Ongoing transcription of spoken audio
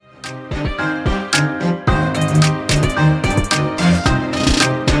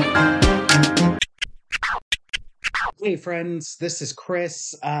Hey friends, this is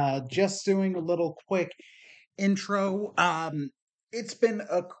Chris. Just doing a little quick intro. It's been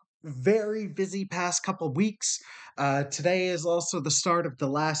a very busy past couple weeks. Today is also the start of the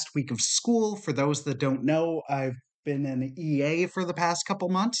last week of school. For those that don't know, I've been an EA for the past couple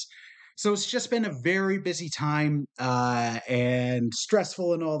months. So it's just been a very busy time and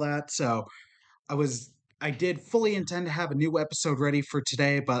stressful and all that. So I did fully intend to have a new episode ready for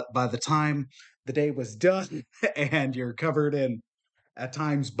today, but by the time the day was done and you're covered in at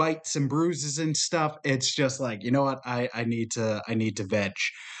times bites and bruises and stuff, it's just like, you know what, I need to veg.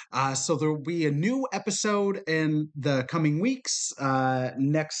 So there will be a new episode in the coming weeks.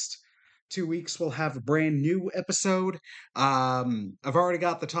 Next 2 weeks we'll have a brand new episode. I've already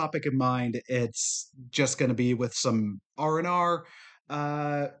got the topic in mind. It's just going to be with some R&R.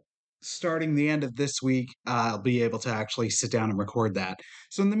 Starting the end of this week, I'll be able to actually sit down and record that.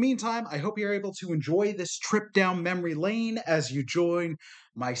 So in the meantime, I hope you're able to enjoy this trip down memory lane as you join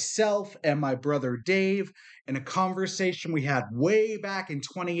myself and my brother Dave in a conversation we had way back in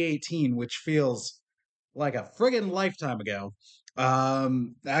 2018, which feels like a friggin' lifetime ago.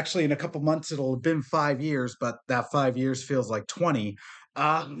 Actually, in a couple months, it'll have been 5 years, but that 5 years feels like 20.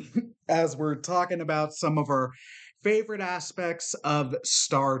 Um, as we're talking about some of our favorite aspects of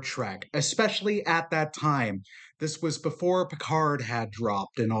Star Trek, especially at that time. This was before Picard had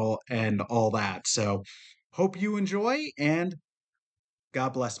dropped and all that. So, hope you enjoy and God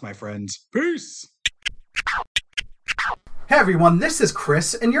bless, my friends. Peace. Hey everyone, this is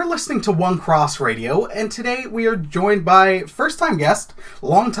Chris, and you're listening to One Cross Radio, and today we are joined by first-time guest,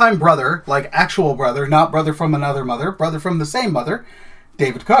 longtime brother, like actual brother, not brother from another mother, brother from the same mother,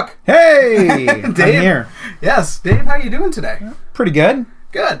 David Cooke. Hey! Dave, I'm here. Yes, Dave, how are you doing today? Pretty good.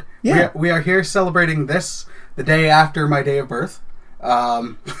 Good. Yeah. We are here celebrating this, the day after my day of birth,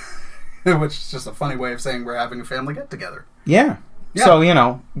 which is just a funny way of saying we're having a family get-together. Yeah. So,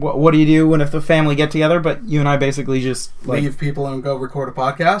 what do you do when if the family get together, but you and I basically just leave people and go record a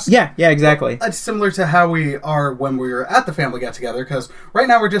podcast? Yeah, exactly. It's similar to how we are when we were at the family get-together, because right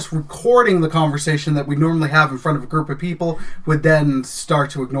now we're just recording the conversation that we normally have in front of a group of people, would then start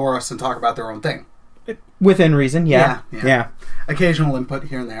to ignore us and talk about their own thing. Within reason, yeah. Occasional input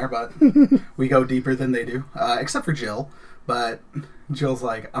here and there, but we go deeper than they do, except for Jill. But Jill's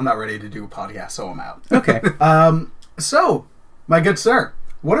like, I'm not ready to do a podcast, so I'm out. Okay. So, my good sir,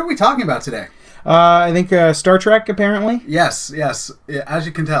 what are we talking about today? I think Star Trek, apparently. Yes. As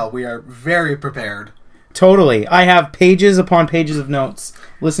you can tell, we are very prepared. Totally. I have pages upon pages of notes.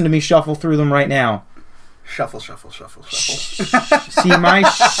 Listen to me shuffle through them right now. Shuffle. See, my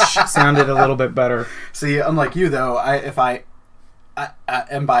sounded a little bit better. See, unlike you, though, if I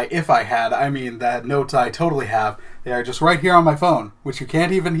had, I mean the notes I totally have. They are just right here on my phone, which you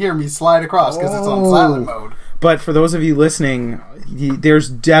can't even hear me slide across because it's on silent mode. But for those of you listening, there's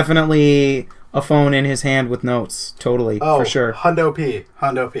definitely a phone in his hand with notes. Totally, for sure. Hundo P.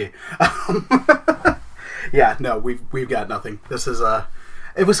 Yeah, no, we've got nothing. This is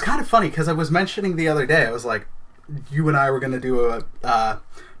It was kind of funny because I was mentioning the other day. I was like, you and I were going to do a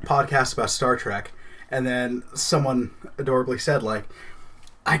podcast about Star Trek, and then someone adorably said, like,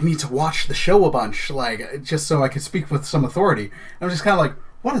 I need to watch the show a bunch, like, just so I could speak with some authority. And I was just kind of like,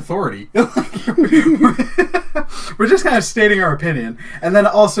 what authority? We're just kind of stating our opinion. And then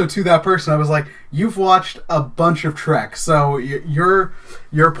also to that person, I was like, you've watched a bunch of Trek, so your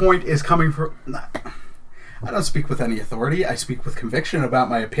point is coming from... I don't speak with any authority. I speak with conviction about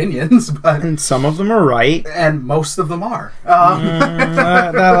my opinions, but... And some of them are right. And most of them are.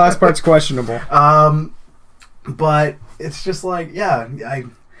 That last part's questionable. But it's just like, yeah,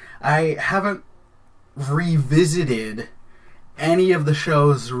 I haven't revisited any of the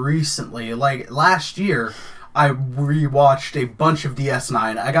shows recently. Like, last year, I rewatched a bunch of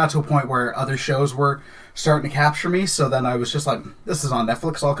DS9. I got to a point where other shows were starting to capture me, so then I was just like, this is on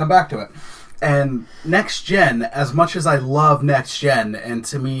Netflix, I'll come back to it. And Next Gen, as much as I love Next Gen, and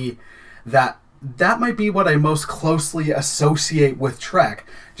to me, that might be what I most closely associate with Trek,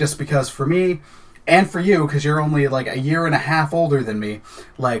 just because for me, and for you, because you're only like a year and a half older than me,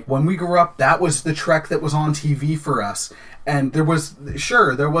 like when we grew up, that was the Trek that was on TV for us. And there was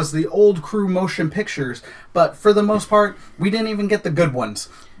the old crew motion pictures, but for the most part, we didn't even get the good ones.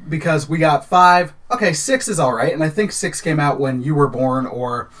 Because we got 5, 6 is alright, and I think 6 came out when you were born,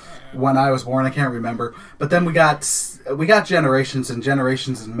 or when I was born, I can't remember. But then we got Generations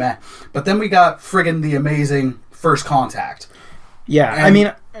and meh. But then we got friggin' the amazing First Contact. Yeah, and, I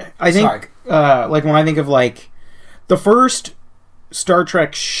mean, I think, like, when I think of, like, the first Star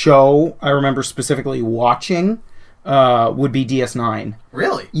Trek show I remember specifically watching would be DS9.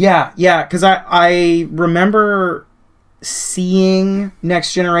 Really? Yeah, because I remember seeing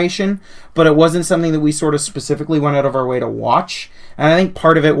Next Generation, but it wasn't something that we sort of specifically went out of our way to watch. And I think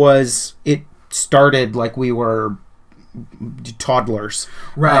part of it was it started like we were toddlers.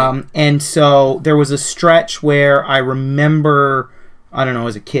 Right. And so there was a stretch where I remember, I don't know,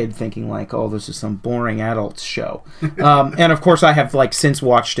 as a kid thinking like, oh, this is some boring adults show. And of course I have like since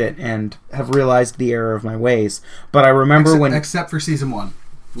watched it and have realized the error of my ways. But I remember except for season 1.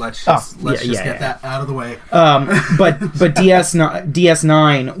 Let's just get that out of the way. But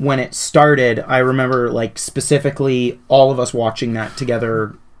DS9 when it started, I remember like specifically all of us watching that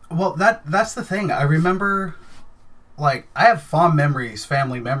together. Well, that's the thing. I remember, like, I have fond memories,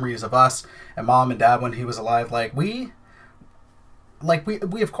 family memories of us and Mom and Dad when he was alive. Like we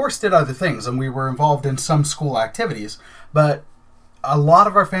of course did other things, and we were involved in some school activities, but a lot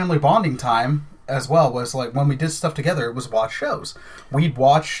of our family bonding time as well was like when we did stuff together, it was watch shows. We'd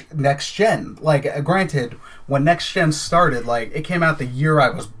watch Next Gen. Like, granted, when Next Gen started, like, it came out the year I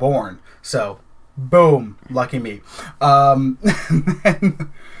was born, so boom, lucky me. And,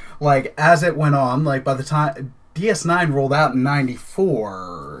 like, as it went on, like, by the time DS9 rolled out in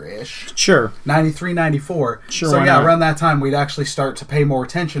 94-ish. Sure. 93, 94. Sure, So why yeah, not? around that time we'd actually start to pay more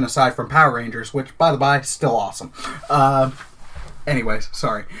attention aside from Power Rangers, which, by the by, still awesome. Anyways,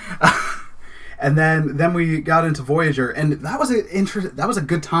 sorry. And then we got into Voyager, and that was a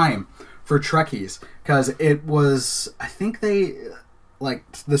good time for Trekkies, because it was, I think they, like,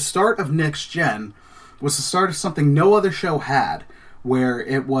 the start of Next Gen was the start of something no other show had, where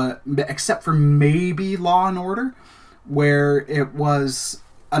it was, except for maybe Law and Order, where it was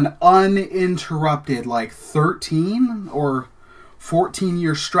an uninterrupted, like, 13 or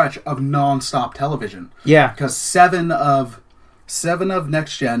 14-year stretch of non-stop television. Yeah. Because seven of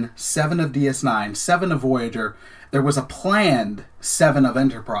Next Gen, 7 of DS9, 7 of Voyager. There was a planned 7 of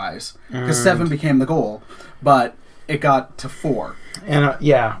Enterprise, because 7 became the goal, but it got to 4. And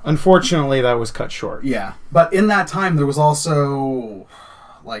unfortunately that was cut short. Yeah, but in that time there was also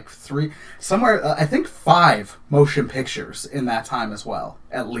like 3, somewhere, I think 5 motion pictures in that time as well,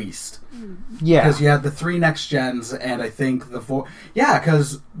 at least. Yeah. Because you had the 3 Next Gens, and I think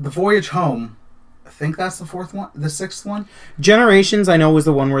because the Voyage Home, I think that's the 4th one, the 6th one. Generations, I know, was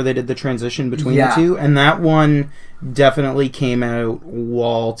the one where they did the transition between the two, and that one definitely came out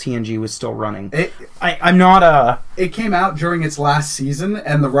while TNG was still running. It came out during its last season,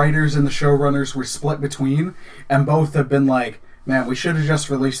 and the writers and the showrunners were split between, and both have been like, man, we should have just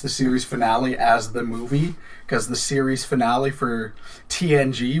released the series finale as the movie, because the series finale for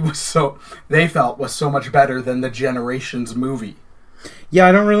TNG was so much better than the Generations movie. Yeah,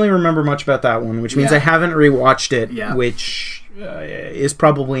 I don't really remember much about that one, which means I haven't rewatched it, which is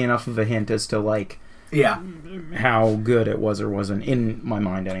probably enough of a hint as to, like, how good it was or wasn't, in my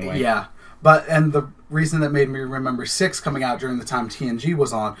mind anyway. Yeah, and the reason that made me remember 6 coming out during the time TNG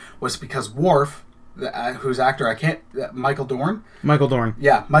was on was because Worf, whose actor Michael Dorn? Michael Dorn.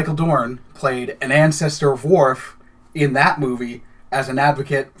 Yeah, Michael Dorn played an ancestor of Worf in that movie as an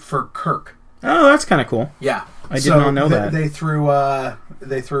advocate for Kirk. Oh, that's kind of cool. Yeah. I did not know that. They threw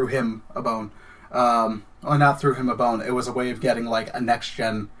him a bone. Well, not threw him a bone. It was a way of getting, like, a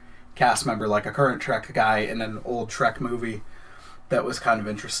next-gen cast member, like a current Trek guy in an old Trek movie. That was kind of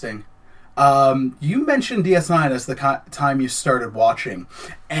interesting. You mentioned DS9 as the time you started watching.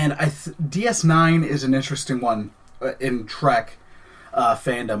 And DS9 is an interesting one in Trek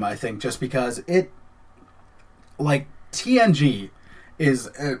fandom, I think, just because it, like, TNG is,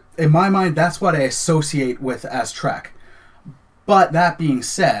 in my mind, that's what I associate with as Trek. But that being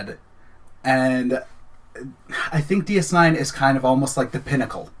said, and I think DS9 is kind of almost like the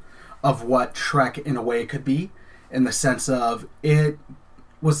pinnacle of what Trek in a way could be, in the sense of it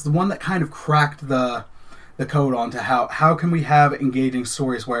was the one that kind of cracked the code onto how can we have engaging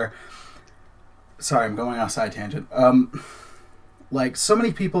stories where, sorry, I'm going on a side tangent. Like, so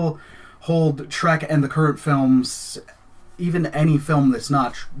many people hold Trek and the current films, even any film that's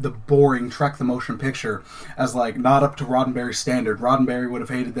not the boring Trek the Motion Picture, as, like, not up to Roddenberry's standard. Roddenberry would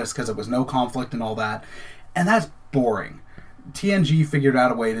have hated this because it was no conflict and all that. And that's boring. TNG figured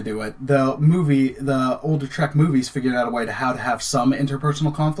out a way to do it. The older Trek movies figured out a way to how to have some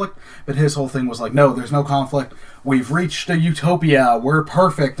interpersonal conflict, but his whole thing was like, no, there's no conflict. We've reached a utopia. We're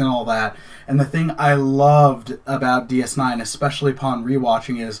perfect and all that. And the thing I loved about DS9, especially upon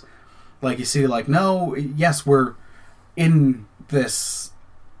rewatching, is, like, you see, like, no, yes, we're in this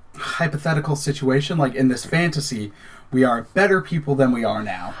hypothetical situation, like in this fantasy, we are better people than we are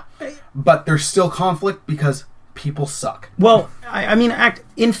now. But there's still conflict because people suck. Well, I mean,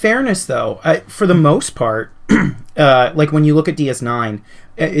 in fairness, though, for the most part, like when you look at DS9,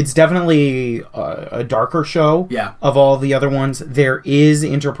 it's definitely a darker show. Yeah. Of all the other ones, there is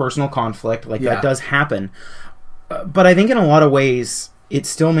interpersonal conflict, like that does happen. But I think in a lot of ways, it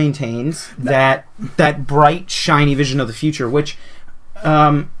still maintains that bright, shiny vision of the future, which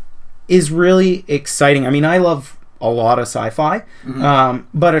is really exciting. I mean, I love a lot of sci-fi,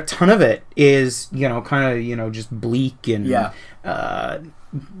 but a ton of it is, kind of, just bleak and,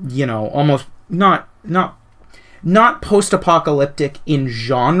 almost not post-apocalyptic in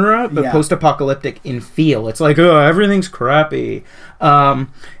genre, but post-apocalyptic in feel. It's like, oh, everything's crappy.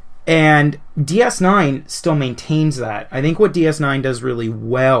 And DS9 still maintains that. I think what DS9 does really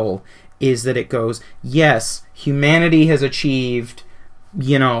well is that it goes, yes, humanity has achieved,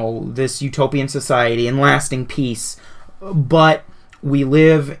 this utopian society and lasting peace, but we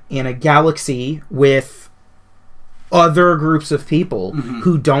live in a galaxy with other groups of people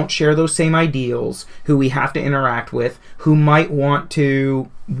who don't share those same ideals, who we have to interact with, who might want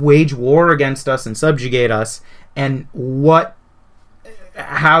to wage war against us and subjugate us, and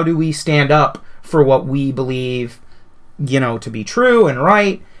how do we stand up for what we believe, to be true and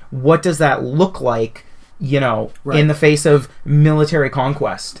right? What does that look like, in the face of military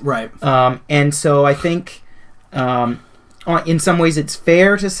conquest? Right. And so I think, in some ways, it's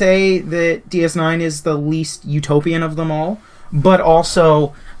fair to say that DS9 is the least utopian of them all, but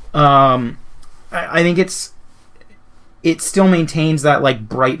also, I think it still maintains that like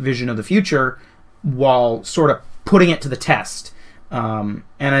bright vision of the future while sort of putting it to the test. And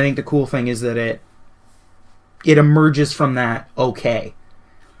I think the cool thing is that it emerges from that okay.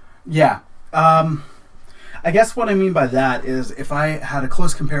 Yeah. I guess what I mean by that is if I had a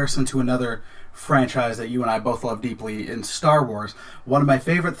close comparison to another franchise that you and I both love deeply in Star Wars, one of my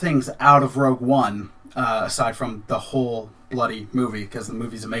favorite things out of Rogue One, aside from the whole bloody movie, because the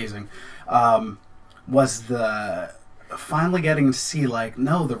movie's amazing, was the finally getting to see, like,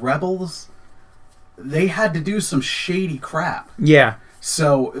 no, the rebels, they had to do some shady crap. Yeah.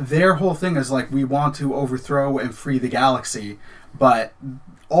 So their whole thing is like, we want to overthrow and free the galaxy, but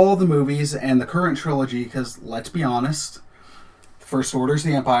all the movies and the current trilogy, because let's be honest, First Order's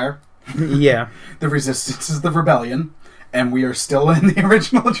the Empire. Yeah. The Resistance is the Rebellion, and we are still in the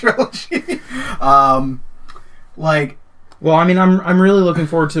original trilogy. Well, I mean, I'm really looking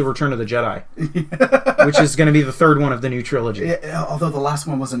forward to Return of the Jedi, which is going to be the third one of the new trilogy. Although the last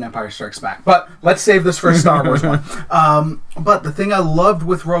one was an Empire Strikes Back. But let's save this for a Star Wars one. But the thing I loved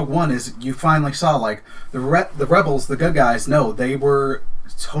with Rogue One is you finally saw, like, the rebels, the good guys, no, they were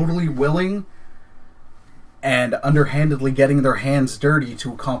totally willing and underhandedly getting their hands dirty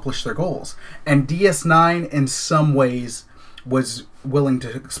to accomplish their goals. And DS9, in some ways, was willing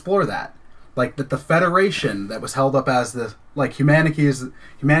to explore that. Like, that the Federation that was held up as the, like, humanity is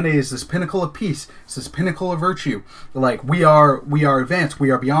this pinnacle of peace, it's this pinnacle of virtue. Like, we are advanced,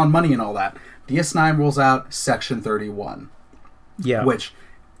 we are beyond money and all that. DS9 rolls out Section 31. Yeah. Which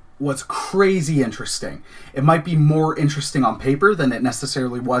was crazy interesting. It might be more interesting on paper than it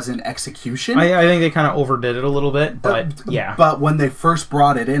necessarily was in execution. I think they kind of overdid it a little bit, but yeah. But when they first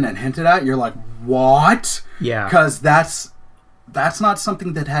brought it in and hinted at, you're like, what? Yeah. Because that's not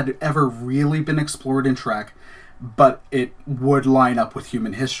something that had ever really been explored in Trek, but it would line up with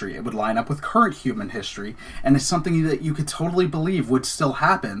human history. It would line up with current human history, and it's something that you could totally believe would still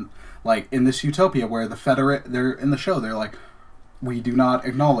happen, like in this utopia where they're in the show, they're like, we do not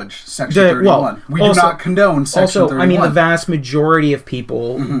acknowledge Section 31. We do not condone Section 31. I mean, the vast majority of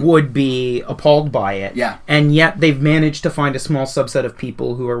people would be appalled by it. Yeah. And yet they've managed to find a small subset of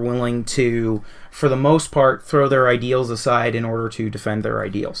people who are willing to, for the most part, throw their ideals aside in order to defend their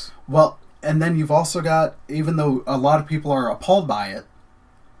ideals. Well, and then you've also got, even though a lot of people are appalled by it,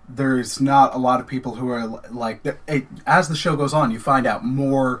 there's not a lot of people who are like, as the show goes on, you find out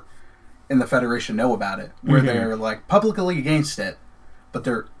more in the Federation know about it, where they're like publicly against it, but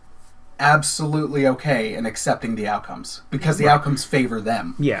they're absolutely okay in accepting the outcomes because the outcomes favor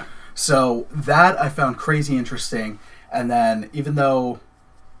them. Yeah. So that I found crazy interesting. And then even though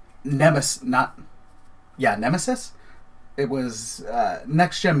Nemesis, it was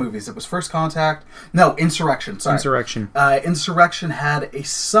Next Gen movies. It was First Contact. No, Insurrection. Sorry. Insurrection had a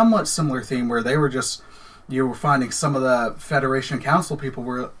somewhat similar theme where they were just, you were finding some of the Federation Council people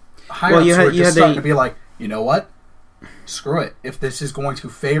were starting to be like, you know what? Screw it. If this is going to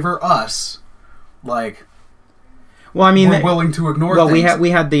favor us, like, we're willing to ignore things.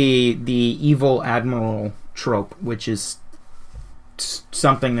 We had the evil admiral trope, which is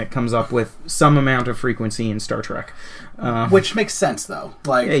something that comes up with some amount of frequency in Star Trek. Which makes sense, though.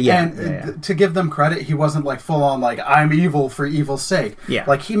 Like, yeah. To give them credit, he wasn't like full on like I'm evil for evil's sake. Yeah.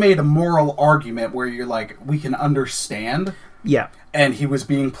 Like he made a moral argument where you're like, we can understand. Yeah. And he was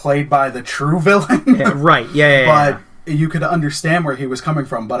being played by the true villain. Yeah, right. Yeah. But you could understand where he was coming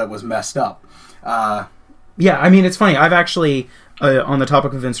from, but it was messed up. Yeah, I mean, it's funny. I've actually, on the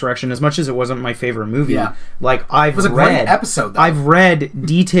topic of Insurrection, as much as it wasn't my favorite movie, like it was a great episode, though. I've read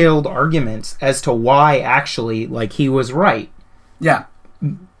detailed arguments as to why actually, like, he was right. Yeah.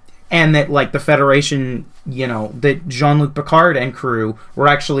 And that, like, the Federation, that Jean-Luc Picard and crew were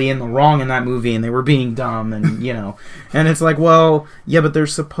actually in the wrong in that movie, and they were being dumb, and, and it's like, well, yeah, but they're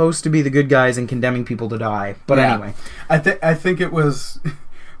supposed to be the good guys and condemning people to die. But anyway. I think it was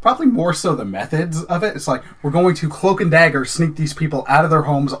probably more so the methods of it. It's like, we're going to cloak and dagger sneak these people out of their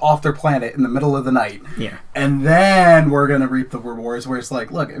homes, off their planet in the middle of the night. Yeah. And then we're going to reap the rewards, where it's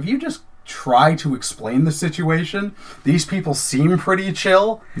like, look, if you just try to explain the situation, these people seem pretty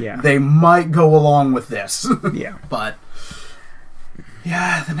chill. Yeah. They might go along with this. Yeah. But,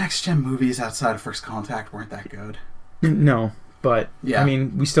 yeah, the next-gen movies outside of First Contact weren't that good. No, but, yeah. I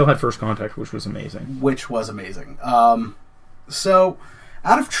mean, we still had First Contact, which was amazing. So,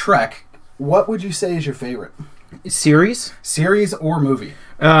 out of Trek, what would you say is your favorite? Series? Series or movie?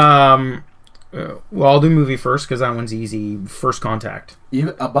 Well, I'll do movie first, because that one's easy. First Contact.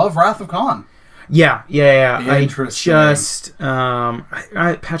 Even above Wrath of Khan? Yeah. Interesting. I just...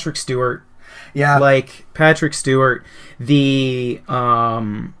 Patrick Stewart. Yeah. Like, Patrick Stewart, they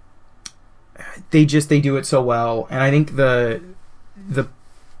do it so well. And I think the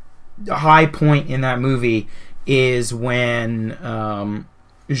high point in that movie is when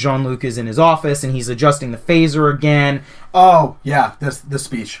Jean-Luc is in his office and he's adjusting the phaser again. Oh, yeah, the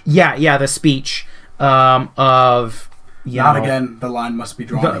speech. Yeah, the speech of... Not again, the line must be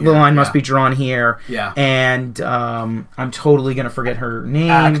drawn here. The line must be drawn here. Yeah. And I'm totally going to forget her name.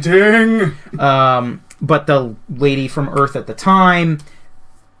 Acting! But the lady from Earth at the time,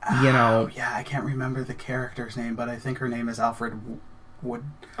 Yeah, I can't remember the character's name, but I think her name is Alfred Wood.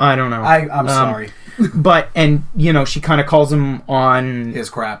 I don't know. I'm sorry. But, she kind of calls him on... His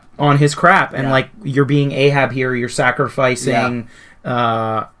crap. On his crap. And, like, you're being Ahab here, you're sacrificing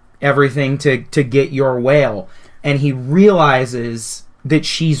everything to get your whale. And he realizes that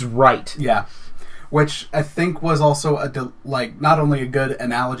she's right. Yeah. Which I think was also not only a good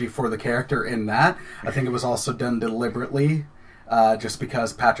analogy for the character in that, I think it was also done deliberately, just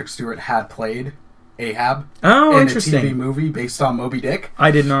because Patrick Stewart had played Ahab in a TV movie based on Moby Dick.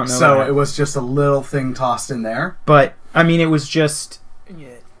 I did not know that. So it was just a little thing tossed in there. But, I mean, it was just...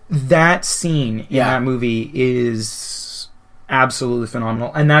 That scene in that movie is absolutely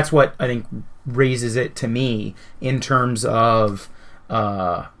phenomenal. And that's what I think raises it to me in terms of,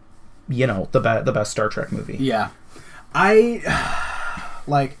 the best Star Trek movie. Yeah. I'll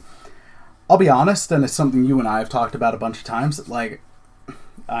be honest, and it's something you and I have talked about a bunch of times, like,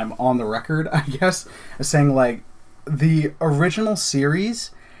 I'm on the record, I guess, as saying, like, the original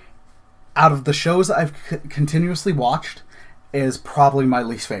series, out of the shows I've continuously watched, is probably my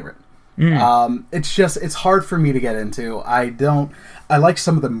least favorite. It's hard for me to get into. I like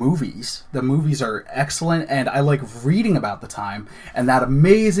some of the movies. The movies are excellent, and I like reading about the time. And that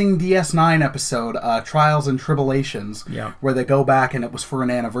amazing DS9 episode, Trials and Tribulations, where they go back and it was for an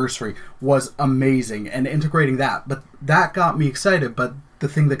anniversary, was amazing. And integrating that. But that got me excited. But the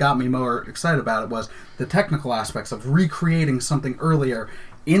thing that got me more excited about it was the technical aspects of recreating something earlier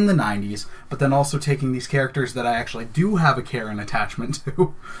in the 90s, but then also taking these characters that I actually do have a care and attachment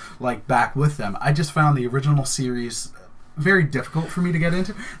to, like, back with them. I just found the original series very difficult for me to get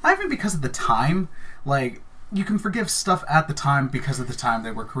into. Not even because of the time. Like, you can forgive stuff at the time because of the time they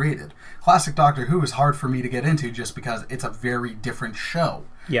were created. Classic Doctor Who is hard for me to get into just because it's a very different show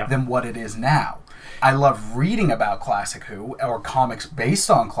than what it is now. I love reading about Classic Who, or comics based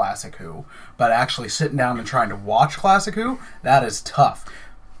on Classic Who, but actually sitting down and trying to watch Classic Who, that is tough.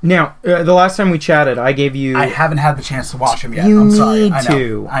 Now, the last time we chatted, I gave you... I haven't had the chance to watch him yet. I'm sorry. I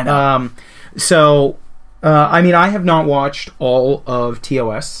know. I know. I have not watched all of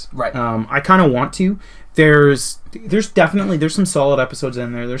TOS. Right. I kind of want to. There's some solid episodes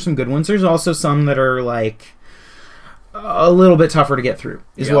in there. There's some good ones. There's also some that are, like, a little bit tougher to get through,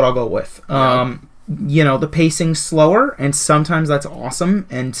 is what I'll go with. The pacing's slower, and sometimes that's awesome,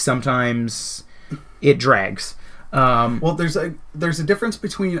 and sometimes it drags. Well, there's a difference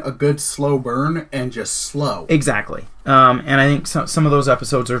between a good slow burn and just slow. Exactly. And I think some of those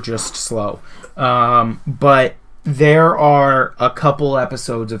episodes are just slow. But there are a couple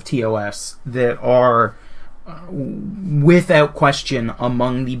episodes of TOS that are without question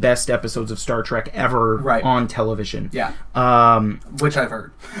among the best episodes of Star Trek ever on television. Yeah. Which I've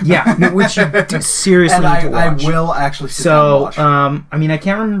heard. Yeah, which you seriously need to watch. I will actually sit down and watch. I mean, I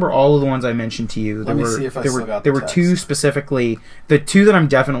can't remember all of the ones I mentioned to you. Let me see if I still got there were two specifically. The two that I'm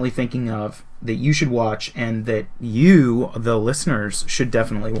definitely thinking of that you should watch, and that you, the listeners, should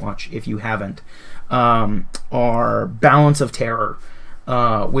definitely watch if you haven't, are Balance of Terror,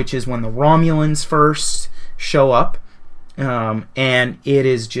 which is when the Romulans first show up, and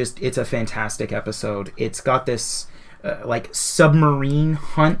it's a fantastic episode. It's got this like submarine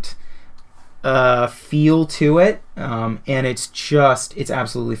hunt feel to it, and it's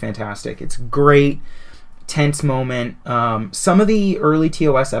absolutely fantastic. It's great, tense moment. Some of the early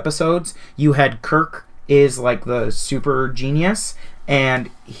TOS episodes, you had Kirk is like the super genius, and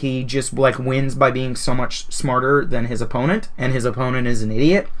he just like wins by being so much smarter than his opponent, and his opponent is an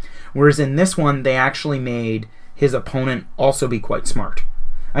idiot. Whereas in this one, they actually made his opponent also be quite smart.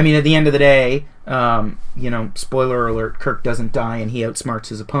 I mean, at the end of the day, spoiler alert, Kirk doesn't die and he outsmarts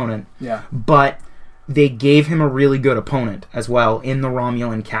his opponent. Yeah. But they gave him a really good opponent as well in the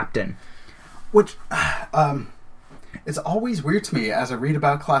Romulan captain. Which, it's always weird to me as I read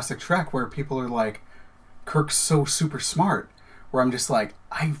about classic Trek where people are like, Kirk's so super smart. Where I'm just like,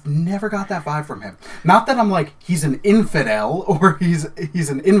 I've never got that vibe from him. Not that I'm like, he's an infidel, or he's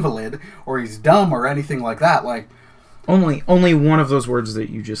an invalid, or he's dumb, or anything like that. Like, only one of those words that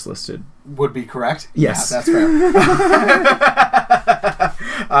you just listed would be correct. Yes, yeah, that's fair.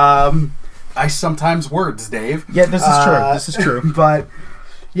 I sometimes words, Dave. Yeah, this is true. This is true. But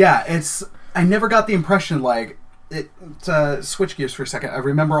yeah, I never got the impression like switch gears for a second. I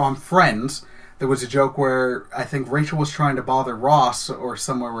remember on Friends. There was a joke where I think Rachel was trying to bother Ross or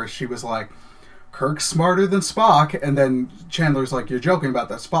somewhere where she was like, Kirk's smarter than Spock. And then Chandler's like, you're joking about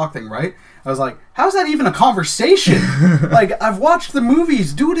that Spock thing, right? I was like, how's that even a conversation? Like, I've watched the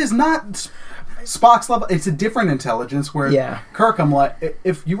movies. Dude is not Spock's level. It's a different intelligence where Kirk, I'm like,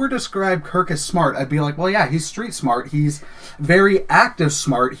 if you were to describe Kirk as smart, I'd be like, well, yeah, he's street smart. He's very active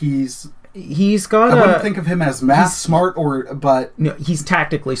smart. He's got. I wouldn't think of him as math smart, but no, he's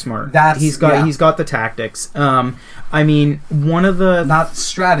tactically smart. He's got the tactics. I mean, one of the not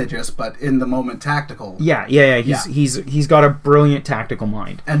strategist, but in the moment tactical. Yeah. He's got a brilliant tactical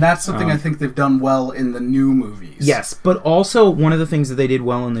mind, and that's something I think they've done well in the new movies. Yes, but also one of the things that they did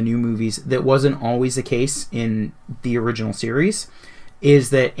well in the new movies that wasn't always the case in the original series is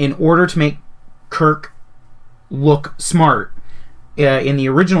that in order to make Kirk look smart. In the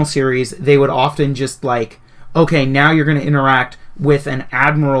original series, they would often just like, okay, now you're going to interact with an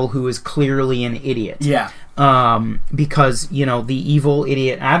admiral who is clearly an idiot. Yeah. Because, the evil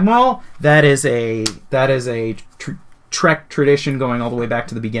idiot admiral, that is a Trek tradition going all the way back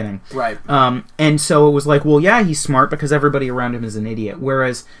to the beginning. Right. And so it was like, well, yeah, he's smart because everybody around him is an idiot.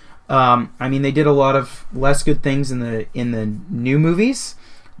 Whereas, they did a lot of less good things in the new movies,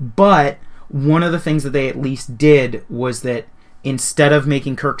 but one of the things that they at least did was that instead of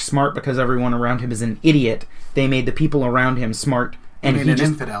making Kirk smart because everyone around him is an idiot, they made the people around him smart. And he just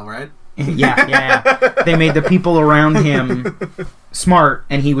infidel, right? Yeah. They made the people around him smart,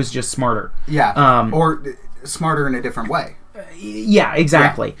 and he was just smarter. Yeah, or smarter in a different way. Yeah,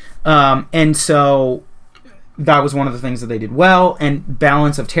 exactly. Yeah. And so that was one of the things that they did well. And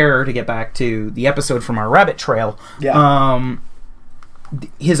Balance of Terror, to get back to the episode from our rabbit trail,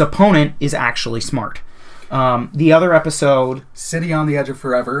 his opponent is actually smart. The other episode... City on the Edge of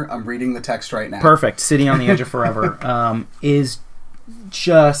Forever. I'm reading the text right now. Perfect. City on the Edge of Forever is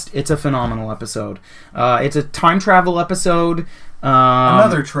just... It's a phenomenal episode. It's a time travel episode.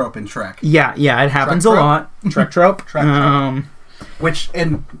 Another trope in Trek. Yeah, it happens a lot. Trek trope. Trek trope. Which,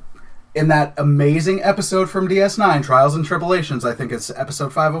 in that amazing episode from DS9, Trials and Tribulations, I think it's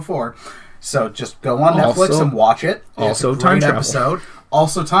episode 504. So just go on Netflix and watch it. Also it's a great time travel. Episode.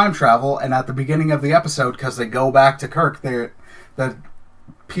 Also time travel, and at the beginning of the episode, because they go back to Kirk, the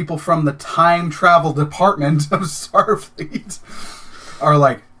people from the time travel department of Starfleet are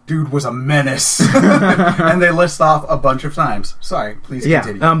like, dude was a menace. And they list off a bunch of times. Sorry, please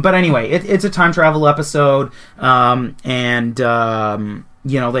continue. But anyway, it's a time travel episode, and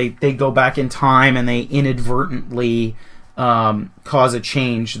they go back in time and they inadvertently cause a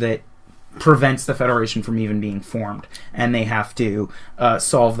change that prevents the Federation from even being formed, and they have to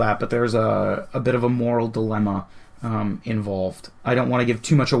solve that. But there's a bit of a moral dilemma involved. I don't want to give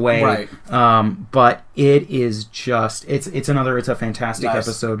too much away, right. But it is just it's a fantastic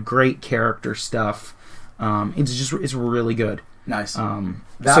episode. Great character stuff. It's really good. Nice.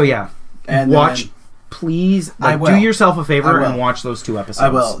 So yeah, and watch please I will. do yourself a favor I will. and watch those 2 episodes. I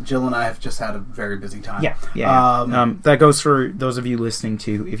will. Jill and I have just had a very busy time. Yeah. That goes for those of you listening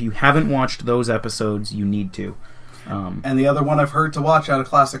too. If you haven't watched those episodes, you need to. And the other one I've heard to watch out of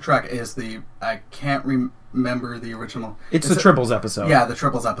Classic Trek is I can't remember the original. It's the Tribbles episode. Yeah, the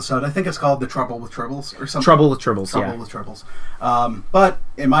Tribbles episode. I think it's called The Trouble with Tribbles or something. Trouble with Tribbles, Trouble with Tribbles. But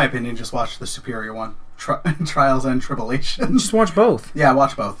in my opinion, just watch the superior one, Trials and Tribulations. Just watch both. Yeah,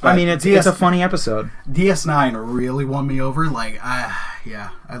 watch both. I mean, it's a funny episode. DS9 really won me over. Like, I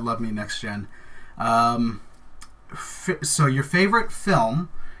love me Next Gen. So your favorite film,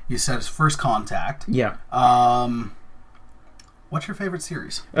 you said, is First Contact. Yeah. What's your favorite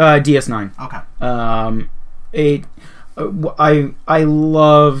series? DS9. Okay. I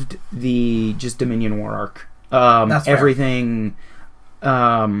loved the just Dominion War arc. That's fair. Everything.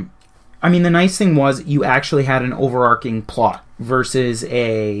 I mean, the nice thing was you actually had an overarching plot versus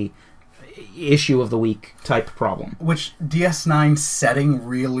a issue of the week type problem. Which DS9 setting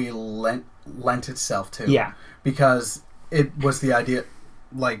really lent itself to. Yeah. Because it was the idea,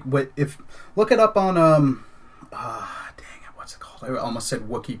 like, look it up on, dang it, what's it called? I almost said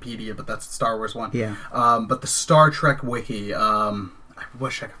Wikipedia, but that's the Star Wars one. Yeah. But the Star Trek Wiki, I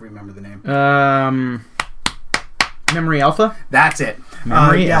wish I could remember the name. Memory Alpha? That's it.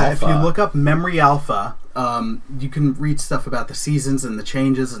 Memory Alpha. If you look up Memory Alpha, you can read stuff about the seasons and the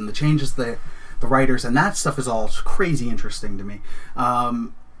changes the writers, and that stuff is all crazy interesting to me.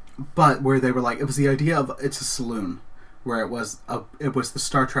 But where they were like, it was the idea of it's a saloon, where it was the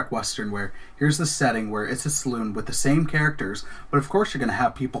Star Trek Western, where here's the setting where it's a saloon with the same characters, but of course you're going to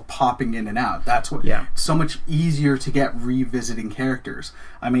have people popping in and out. That's what. Yeah. It's so much easier to get revisiting characters.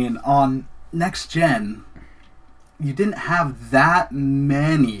 I mean, on Next Gen, you didn't have that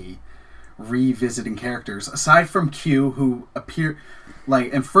many revisiting characters aside from Q, who appeared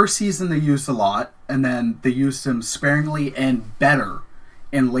like in first season they used a lot, and then they used him sparingly and better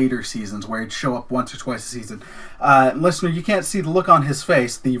in later seasons where he'd show up once or twice a season. Listener, you can't see the look on his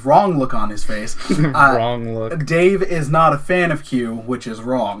face, the wrong look on his face. Wrong look. Dave is not a fan of Q, which is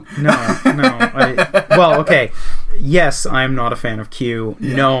wrong. No. Well, okay. Yes, I am not a fan of Q.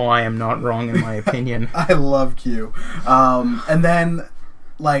 Yeah. No, I am not wrong in my opinion. I love Q. And then,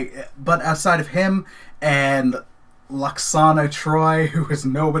 but outside of him and Lwaxana Troy, who is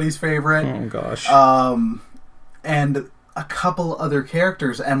nobody's favorite. Oh, gosh. And a couple other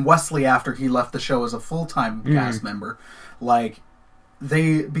characters, and Wesley after he left the show as a full-time cast member,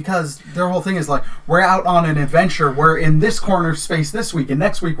 because their whole thing is like, we're out on an adventure, we're in this corner of space this week, and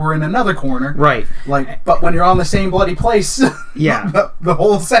next week we're in another corner. Right. But when you're on the same bloody place, yeah, the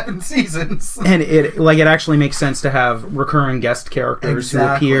whole 7 seasons. And it actually makes sense to have recurring guest characters who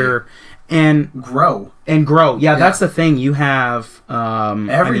appear and grow. Yeah, that's the thing. You have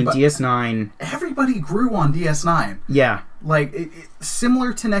DS9. Everybody grew on DS9. Yeah.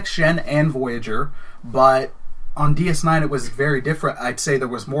 Similar to Next Gen and Voyager, but on DS9 it was very different. I'd say there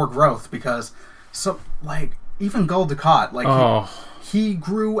was more growth because even Gul Dukat, he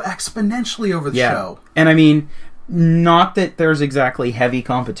grew exponentially over the show. And I mean, not that there's exactly heavy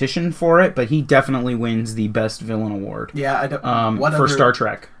competition for it, but he definitely wins the Best Villain Award. Yeah, I don't for Star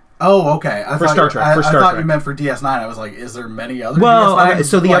Trek. Oh, okay. I thought you meant for DS9. I was like, is there many other DS9?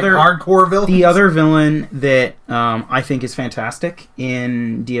 So the other hardcore villains? The other villain that I think is fantastic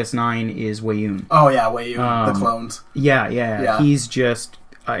in DS9 is Weyoun. Oh yeah, Weyoun, the clones. Yeah. He's just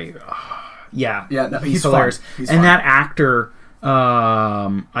he's hilarious. He's fun. Fun. That actor,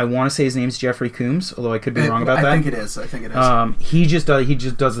 I want to say his name's Jeffrey Combs, although I could be wrong about that. I think it is. He just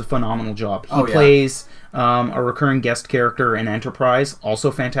does a phenomenal job. He plays a recurring guest character in Enterprise,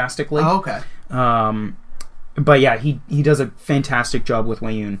 also fantastically. Oh, okay. But yeah, he does a fantastic job with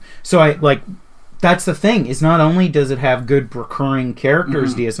Weyoun. So that's the thing, is not only does it have good recurring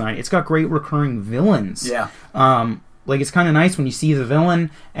characters, DS9, it's got great recurring villains. Yeah. It's kind of nice when you see the villain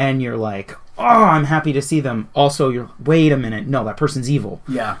and you're like, oh, I'm happy to see them. Also, you're, wait a minute, no, that person's evil.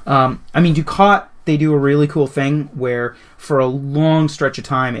 Yeah. I mean, Dukat, they do a really cool thing where for a long stretch of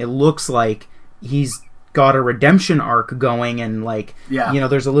time, it looks like he's got a redemption arc going, and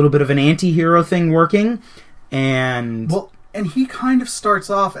there's a little bit of an anti-hero thing working, and he kind of starts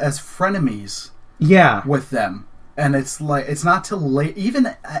off as frenemies with them, and it's not till late,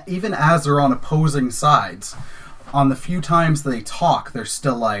 even as they're on opposing sides, on the few times they talk, they're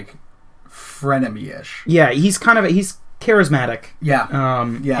still frenemy-ish. Yeah, he's charismatic. Yeah.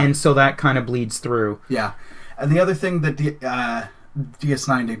 And so that kind of bleeds through. Yeah. And the other thing that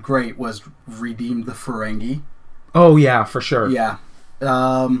DS9 did great was redeem the Ferengi. Oh yeah, for sure. Yeah.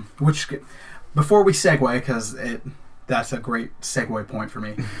 Which, before we segue, because that's a great segue point for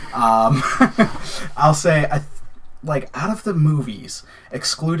me. I'll say, out of the movies,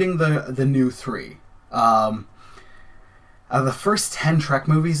 excluding the new 3, out of the first 10 Trek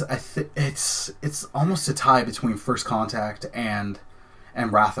movies, it's almost a tie between First Contact and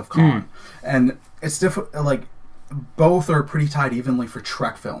Wrath of Khan, and it's different. Both are pretty tied evenly for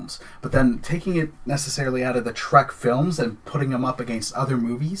Trek films, but then taking it necessarily out of the Trek films and putting them up against other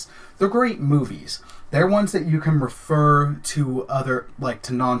movies, they're great movies. They're ones that you can refer to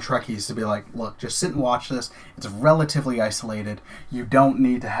to non-Trekkies to be like, look, just sit and watch this. It's relatively isolated. You don't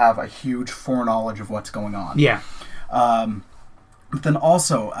need to have a huge foreknowledge of what's going on. Yeah. But then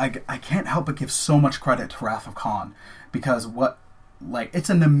also, I can't help but give so much credit to Wrath of Khan, because it's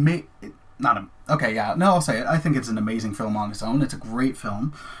an amazing... I'll say it. I think it's an amazing film on its own. It's a great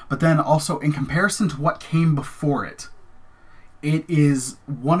film. But then also, in comparison to what came before it, it is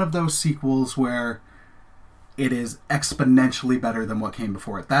one of those sequels where it is exponentially better than what came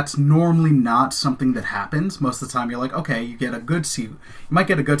before it. That's normally not something that happens. Most of the time, you're like, okay, you get a good sequel. You might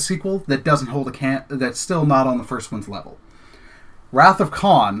get a good sequel that doesn't hold that's still not on the first one's level. Wrath of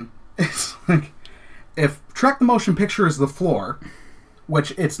Khan is like, if Trek the Motion Picture is the floor,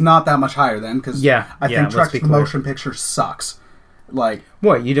 which it's not that much higher than, because I think Trek the Motion Picture sucks.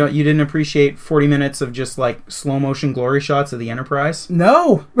 What, you didn't appreciate 40 minutes of just slow motion glory shots of the Enterprise?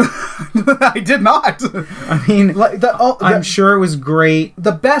 No, I did not. I mean, I'm sure it was great.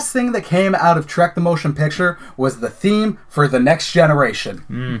 The best thing that came out of Trek the Motion Picture was the theme for The Next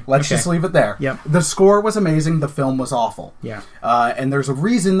Generation. Let's just leave it there. Yep. The score was amazing. The film was awful. Yeah. And there's a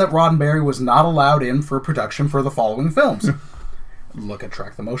reason that Roddenberry was not allowed in for production for the following films. Look at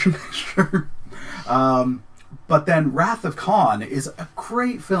Trek the Motion Picture. But then Wrath of Khan is a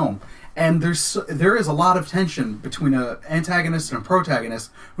great film, and there is a lot of tension between an antagonist and a protagonist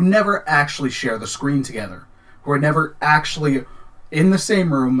who never actually share the screen together, who are never actually in the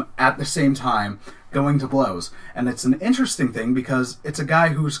same room at the same time going to blows. And it's an interesting thing because it's a guy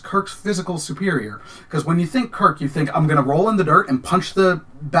who's Kirk's physical superior. Because when you think Kirk, you think, I'm going to roll in the dirt and punch the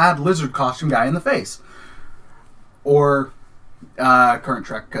bad lizard costume guy in the face. Or current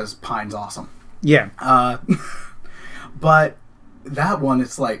Trek, because Pine's awesome. Yeah. But that one,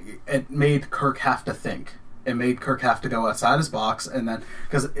 it's it made Kirk have to think. It made Kirk have to go outside his box, and then,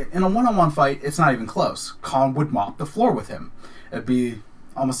 because in a one-on-one fight, it's not even close. Khan would mop the floor with him. It'd be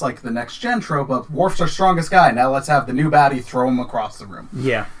almost like the Next Gen trope of, Worf's our strongest guy, now let's have the new baddie throw him across the room.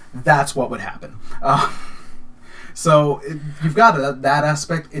 Yeah. That's what would happen. So you've got that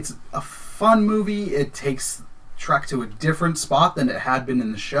aspect. It's a fun movie. It takes Trek to a different spot than it had been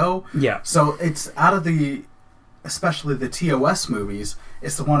in the show. Yeah. So it's out of especially the TOS movies,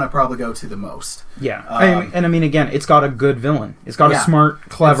 it's the one I probably go to the most. Yeah. Again, it's got a good villain. It's got a smart,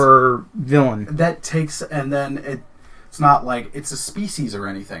 clever villain. That takes, and then it's not like it's a species or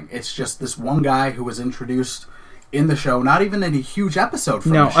anything. It's just this one guy who was introduced in the show, not even in a huge episode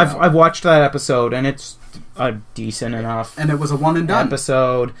from the show. I've watched that episode, and it's a decent enough. And it was a one and done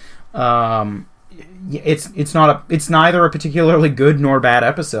episode. It's neither a particularly good nor bad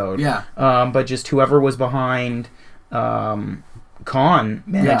episode. Yeah. But just whoever was behind Khan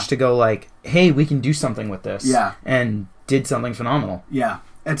managed to go hey, we can do something with this. Yeah. And did something phenomenal. Yeah.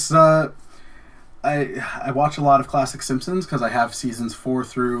 It's I watch a lot of classic Simpsons because I have seasons 4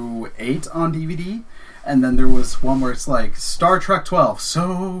 through 8 on DVD, and then there was one where it's Star Trek 12,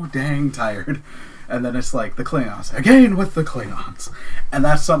 so dang tired. And then it's the Klingons, again with the Klingons. And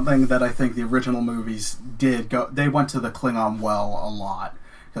that's something that I think the original movies did go. They went to the Klingon well a lot.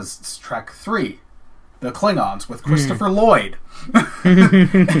 Because it's Trek 3, the Klingons with Christopher Lloyd.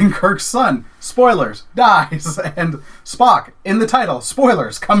 And Kirk's son, spoilers, dies. And Spock, in the title,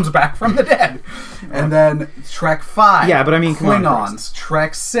 spoilers, comes back from the dead. And then Trek 5, yeah, but I mean, Klingons.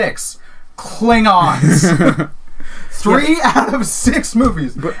 Trek 6, Klingons. 3 out of 6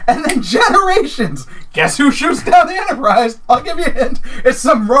 movies. And then Generations. Guess who shoots down the Enterprise? I'll give you a hint. It's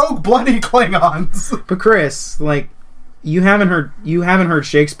some rogue, bloody Klingons. But Chris, you haven't heard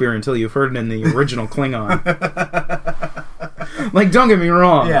Shakespeare until you've heard it in the original Klingon. Don't get me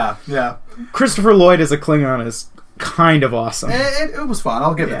wrong. Yeah. Christopher Lloyd as a Klingon is kind of awesome. It was fun.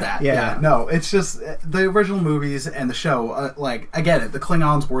 I'll give it that. Yeah. No, it's just the original movies and the show. I get it. The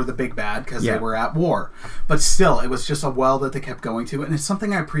Klingons were the big bad because they were at war, but still, it was just a well that they kept going to, and it's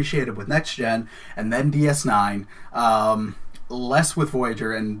something I appreciated with Next Gen and then DS9. Less with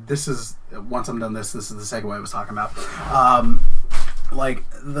Voyager, and this is once I'm done. This is the segue I was talking about.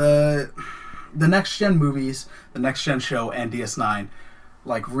 The Next Gen movies, the Next Gen show, and DS9,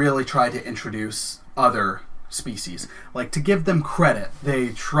 really tried to introduce other species. Like, to give them credit,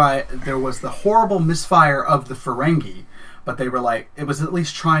 there was the horrible misfire of the Ferengi, but they were like, it was at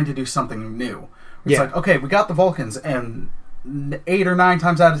least trying to do something new. It's like, okay, we got the Vulcans, and 8 or 9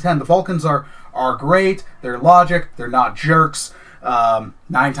 times out of 10, the Vulcans are great, they're logic, they're not jerks, 9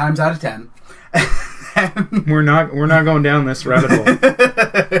 times out of 10. We're not going down this rabbit hole.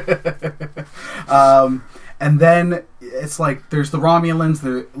 And then it's like there's the Romulans.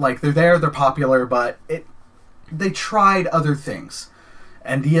 They're popular, but they tried other things,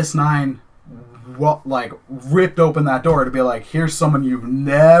 and DS9 ripped open that door to be like, here's someone you've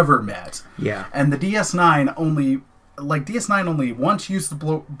never met. Yeah. And the DS9 only once used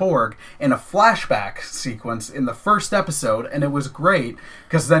the Borg in a flashback sequence in the first episode, and it was great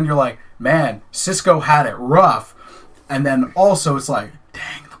because then you're like, man, Cisco had it rough, and then also it's like,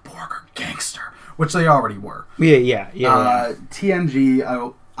 dang, the Borg are gangster, which they already were. Yeah. TNG,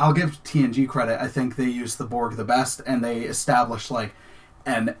 I'll give TNG credit. I think they used the Borg the best, and they established like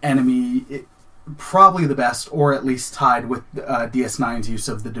an enemy, probably the best, or at least tied with DS9's use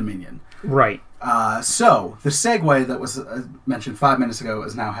of the Dominion. Right. So, the segue that was mentioned 5 minutes ago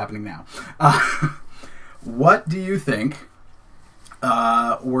is now happening now. What do you think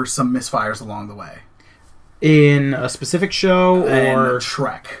were some misfires along the way? In a specific show or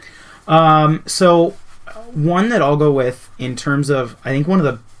Trek? So, one that I'll go with in terms of, I think one of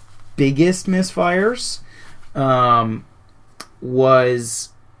the biggest misfires was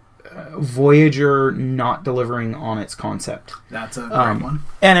Voyager not delivering on its concept. That's a great one.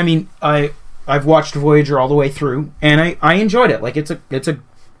 And I mean, I've watched Voyager all the way through, and I enjoyed it. Like, it's a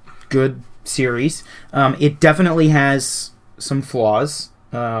good series. It definitely has some flaws.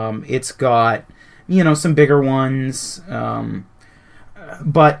 It's got, some bigger ones.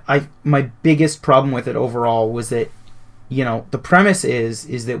 But my biggest problem with it overall was that, the premise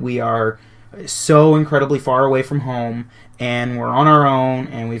is that we are so incredibly far away from home, and we're on our own,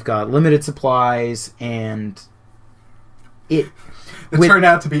 and we've got limited supplies, and it turned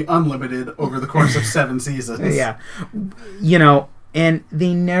out to be unlimited over the course of 7 seasons. Yeah. And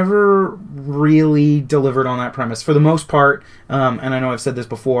they never really delivered on that premise. For the most part, and I know I've said this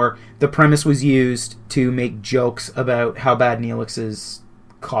before, the premise was used to make jokes about how bad Neelix's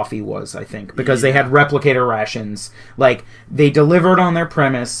coffee was, I think, because they had replicator rations. Like, they delivered on their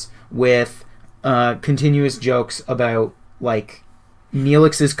premise with continuous jokes about, like,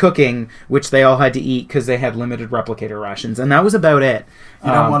 Neelix's cooking, which they all had to eat because they had limited replicator rations, and that was about it.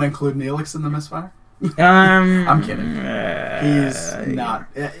 You don't want to include Neelix in the misfire? I'm kidding. He's not.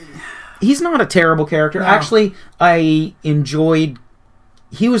 He's not a terrible character. No. Actually, I enjoyed.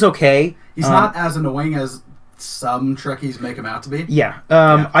 He was okay. He's not as annoying as some Trekkies make him out to be. Yeah.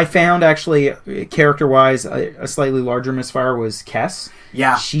 I found, actually, character-wise, a slightly larger misfire was Kess.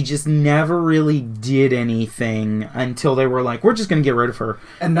 Yeah. She just never really did anything until they were like, we're just going to get rid of her.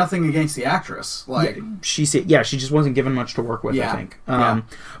 And nothing against the actress. Like, she just wasn't given much to work with, Yeah. I think.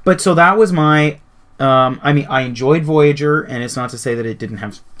 But so that was my... I enjoyed Voyager, and it's not to say that it didn't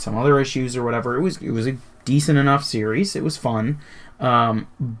have some other issues or whatever. It was a decent enough series. It was fun.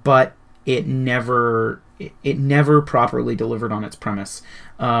 But it never properly delivered on its premise.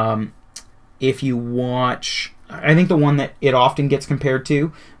 If you watch... I think the one that it often gets compared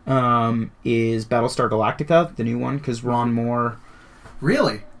to is Battlestar Galactica, the new one, because Ron Moore...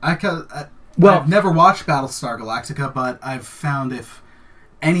 Really? I've never watched Battlestar Galactica, but I've found if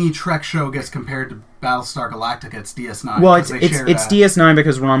any Trek show gets compared to Battlestar Galactica, it's DS9. Well, it's DS9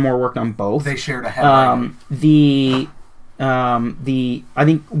 because Ron Moore worked on both. They shared a headline. I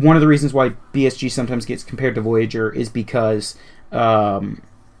think one of the reasons why BSG sometimes gets compared to Voyager is because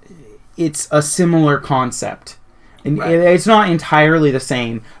it's a similar concept. And it's not entirely the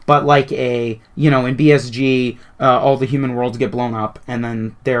same, but like in BSG, all the human worlds get blown up, and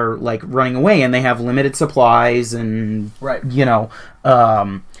then they're like running away, and they have limited supplies, and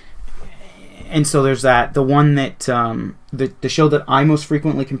and so there's that. The one that the show that I most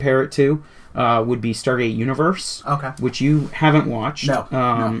frequently compare it to would be Stargate Universe, which you haven't watched. No.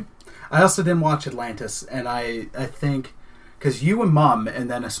 I also didn't watch Atlantis, and I think. Because you and Mom,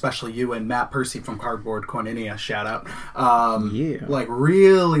 and then especially you and Matt Percy from Cardboard Cornelia, shout out, like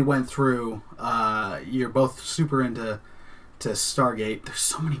really went through. You're both super into Stargate. There's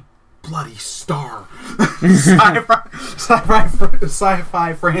so many bloody sci-fi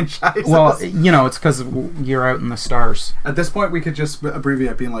franchises. Well, it's because you're out in the stars. At this point, we could just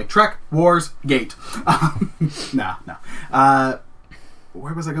abbreviate being like Trek, Wars, Gate. No.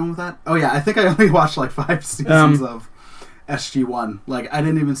 Where was I going with that? Oh yeah, I think I only watched like 5 seasons of. SG-1. Like, I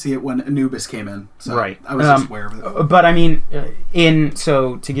didn't even see it when Anubis came in. So Right. I was just aware of it. But I mean,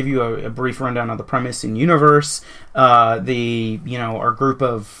 so to give you a brief rundown of the premise in universe, our group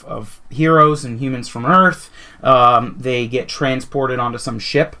of heroes and humans from Earth, they get transported onto some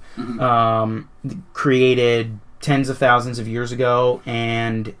ship, created tens of thousands of years ago,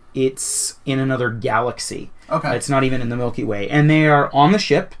 and it's in another galaxy. Okay. It's not even in the Milky Way. And they are on the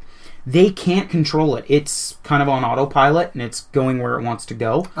ship. They can't control it. It's kind of on autopilot, and it's going where it wants to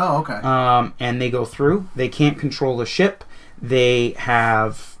go. Oh, okay. And they go through. They can't control the ship. They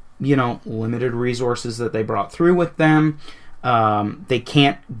have, limited resources that they brought through with them. They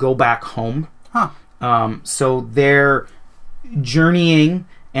can't go back home. Huh. So they're journeying,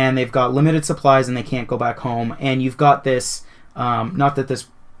 and they've got limited supplies, and they can't go back home. And you've got this,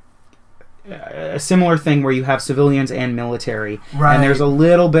 a similar thing where you have civilians and military, right. And there's a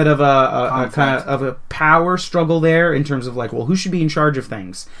little bit of a kind of a power struggle there in terms of like, well, who should be in charge of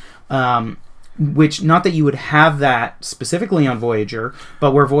things? Which, not that you would have that specifically on Voyager,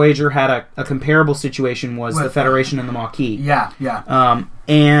 but where Voyager had a comparable situation was the Federation and the Maquis. Yeah.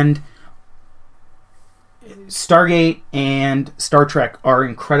 And Stargate and Star Trek are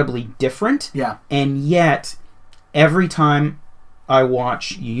incredibly different. Yeah. And yet, every time I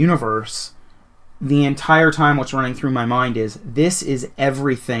watch Universe, the entire time what's running through my mind is, this is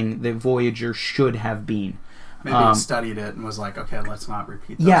everything that Voyager should have been. Maybe he studied it and was like, okay, let's not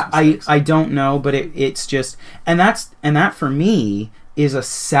repeat those mistakes. I don't know, but it's just... And that, for me, is a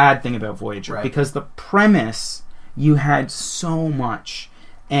sad thing about Voyager. Right. Because the premise, you had so much,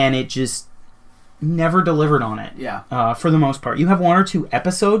 and it just never delivered on it. Yeah. For the most part. You have one or two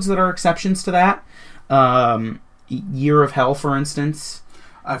episodes that are exceptions to that. Year of Hell, for instance.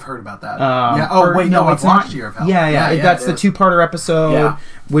 I've heard about that. Yeah. Oh, wait, no, I've watched Year of Hell. Yeah. That's the two-parter episode,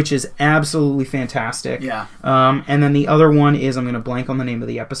 which is absolutely fantastic. Yeah. And then the other one is, I'm going to blank on the name of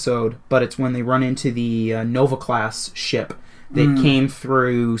the episode, but it's when they run into the Nova-class ship that came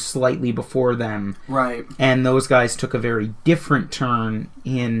through slightly before them. Right. And those guys took a very different turn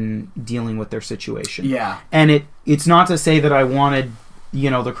in dealing with their situation. Yeah. And it's not to say that I wanted...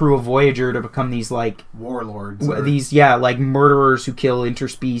 the crew of Voyager to become these, like... warlords. Like murderers who kill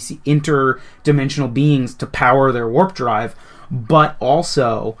interdimensional beings to power their warp drive. But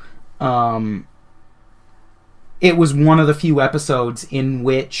also, it was one of the few episodes in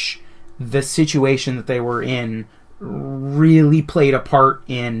which the situation that they were in really played a part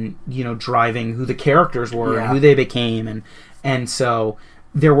in, driving who the characters were and who they became. And so...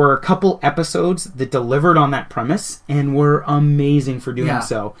 there were a couple episodes that delivered on that premise and were amazing for doing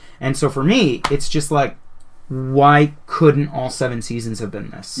so. And so for me, it's just like, why couldn't all 7 seasons have been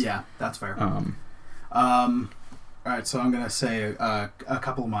this? Yeah, that's fair. All right, so I'm going to say a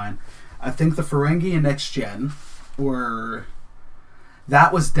couple of mine. I think the Ferengi and Next Gen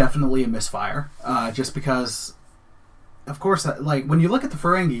that was definitely a misfire. Just because, of course, like when you look at the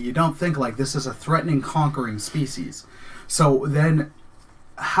Ferengi, you don't think like this is a threatening, conquering species. So then...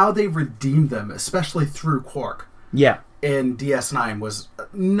 how they redeemed them, especially through Quark, in DS9 was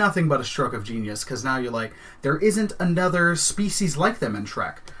nothing but a stroke of genius. Because now you're like, there isn't another species like them in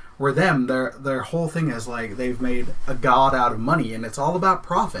Trek. Where their whole thing is like they've made a god out of money, and it's all about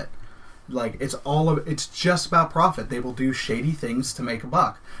profit. Like it's just about profit. They will do shady things to make a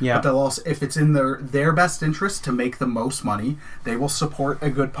buck. Yeah. But they'll also, if it's in their best interest to make the most money, they will support a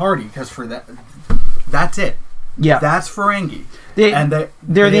good party. Because for that's it. Yeah, that's Ferengi.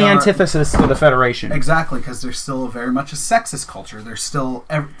 They're the antithesis to the Federation. Exactly, because they're still very much a sexist culture.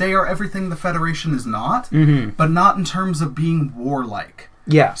 They are everything the Federation is not, but not in terms of being warlike.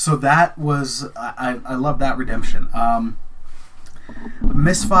 Yeah. So that was I love that redemption.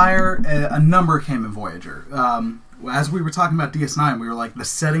 Misfire, a number came in Voyager. As we were talking about DS9, we were like, the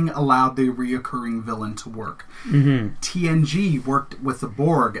setting allowed the reoccurring villain to work. TNG worked with the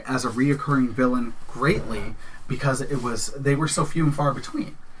Borg as a reoccurring villain greatly because they were so few and far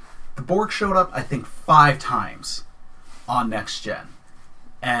between. The Borg showed up, I think, 5 times on Next Gen.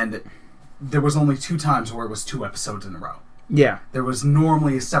 And there was only 2 times where it was 2 episodes in a row. Yeah. There was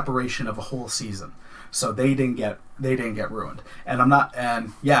normally a separation of a whole season. So they didn't get ruined.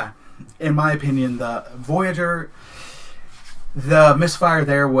 In my opinion, the Voyager, the misfire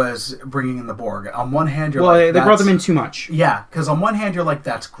there was bringing in the Borg. On one hand, they brought them in too much. Yeah, because on one hand, you're like,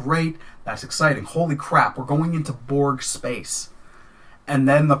 that's great, that's exciting. Holy crap, we're going into Borg space. And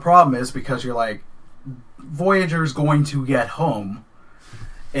then the problem is, because you're like, Voyager's going to get home.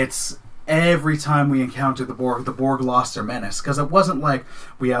 It's every time we encountered the Borg lost their menace. Because it wasn't like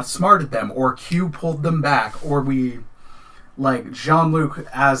we outsmarted them, or Q pulled them back, or we like Jean-Luc,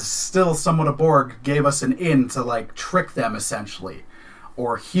 as still somewhat a Borg, gave us an in to like trick them essentially,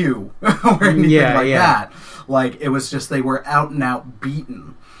 or Hugh, or anything that. Like it was just they were out and out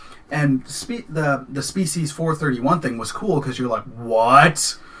beaten. And the Species 431 thing was cool because you're like,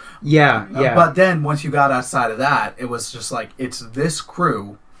 what? Yeah. But then once you got outside of that, it was just like, it's this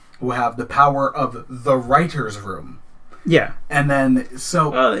crew who have the power of the writer's room. Yeah. And then, so...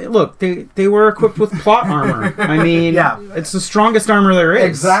 look, they were equipped with plot armor. I mean, it's the strongest armor there is.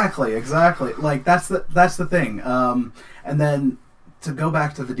 Exactly. Like, that's the thing. And then, to go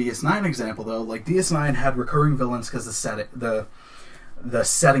back to the DS9 example, though, like, DS9 had recurring villains because the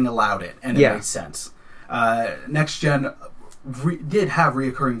setting allowed it, and it made sense. Next Gen did have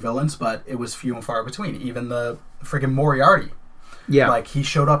reoccurring villains, but it was few and far between. Even the friggin' Moriarty. Yeah. Like, he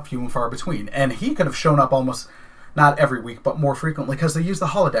showed up few and far between. And he could have shown up almost, not every week, but more frequently, because they use the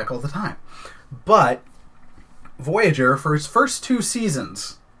holodeck all the time. But Voyager, for its first 2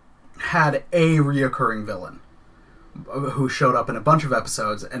 seasons, had a reoccurring villain who showed up in a bunch of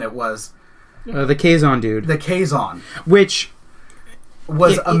episodes, and it was... the Kazon dude. The Kazon. Which...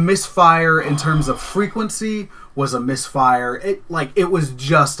 was a misfire in terms of frequency, was a misfire. It was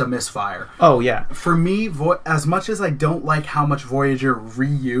just a misfire. Oh, yeah. For me, as much as I don't like how much Voyager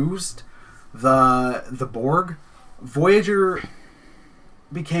reused the Borg, Voyager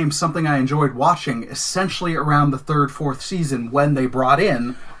became something I enjoyed watching essentially around the 3rd, 4th season when they brought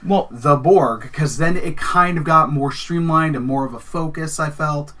in the Borg, because then it kind of got more streamlined and more of a focus, I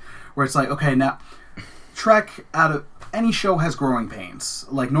felt, where it's like, okay, now Trek out of any show has growing pains.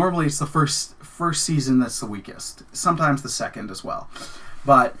 Like, normally it's the first season that's the weakest. Sometimes the second as well.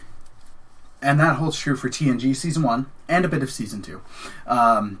 And that holds true for TNG Season 1 and a bit of Season 2.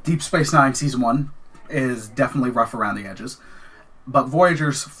 Deep Space Nine Season 1 is definitely rough around the edges. But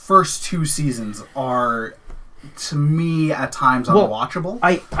Voyager's first 2 seasons are, to me, at times unwatchable.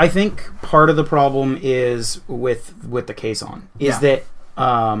 I think part of the problem is with the Kazon. Is that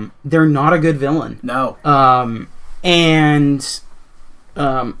they're not a good villain. No. One,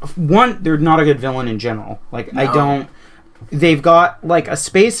 they're not a good villain in general. Like, No. They've got, like, a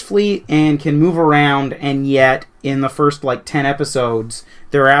space fleet and can move around, and yet, in the first, 10 episodes,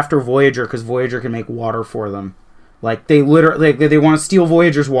 they're after Voyager because Voyager can make water for them. Like, they literally, they want to steal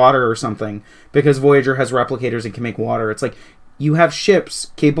Voyager's water or something because Voyager has replicators and can make water. It's like, you have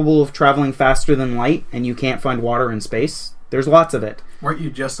ships capable of traveling faster than light, and you can't find water in space. There's lots of it. Weren't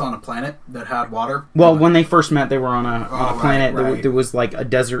you just on a planet that had water? Well, when they first met, they were on a planet. Right. There was, like, a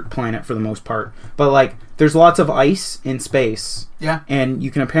desert planet for the most part. But, like, there's lots of ice in space. Yeah. And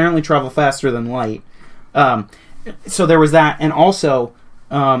you can apparently travel faster than light. So there was that. And also,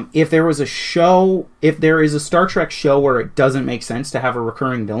 if there is a Star Trek show where it doesn't make sense to have a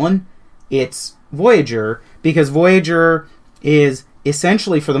recurring villain, it's Voyager. Because Voyager is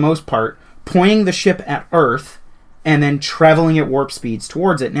essentially, for the most part, pointing the ship at Earth and then traveling at warp speeds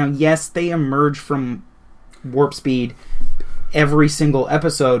towards it. Now, yes, they emerge from warp speed every single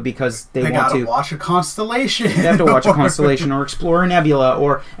episode because they want to watch a constellation. They have to watch a constellation or explore a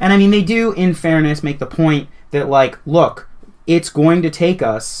nebula, and I mean, they do, in fairness, make the point that, like, look, it's going to take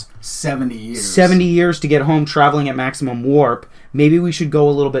us 70 years to get home traveling at maximum warp. Maybe we should go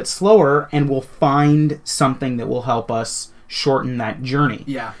a little bit slower, and we'll find something that will help us shorten that journey.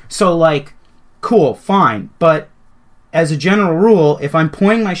 Yeah. So, like, cool, fine, but as a general rule, if I'm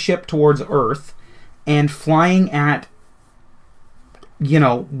pointing my ship towards Earth and flying at,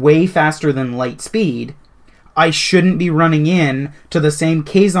 way faster than light speed, I shouldn't be running in to the same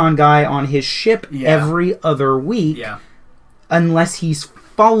Kazon guy on his ship every other week unless he's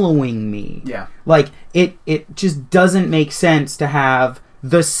following me. Yeah. Like, it just doesn't make sense to have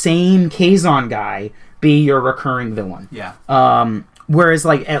the same Kazon guy be your recurring villain. Yeah. Whereas,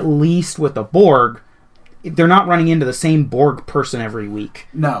 like, at least with the Borg, they're not running into the same Borg person every week.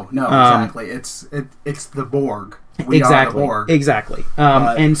 No, exactly. It's the Borg. We are the Borg. Exactly.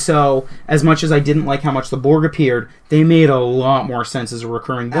 And so, as much as I didn't like how much the Borg appeared, they made a lot more sense as a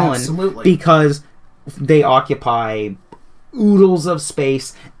recurring villain. Absolutely. Because they occupy oodles of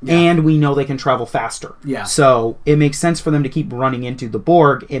space, and we know they can travel faster. Yeah. So, it makes sense for them to keep running into the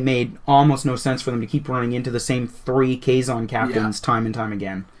Borg. It made almost no sense for them to keep running into the same 3 Kazon captains time and time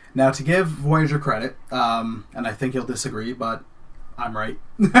again. Now, to give Voyager credit, and I think you'll disagree, but I'm right.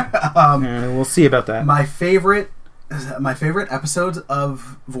 We'll see about that. My favorite episodes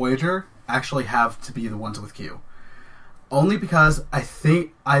of Voyager actually have to be the ones with Q. Only because I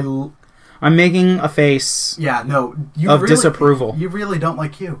think I'm making a face of disapproval. You really don't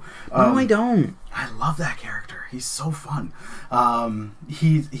like Q. No, I don't. I love that character. he's so fun.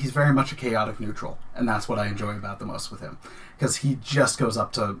 He's very much a chaotic neutral, and that's what I enjoy about the most with him, because he just goes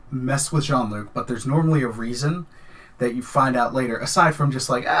up to mess with Jean-Luc, but there's normally a reason that you find out later, aside from just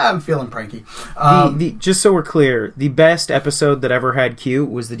like, I'm feeling pranky. Just so we're clear, the best episode that ever had Q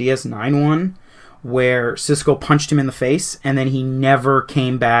was the DS9 one, where Cisco punched him in the face, and then he never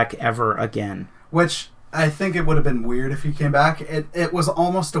came back ever again. Which, I think it would have been weird if he came back. It was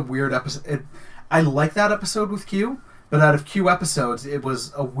almost a weird episode. I like that episode with Q, but out of Q episodes, it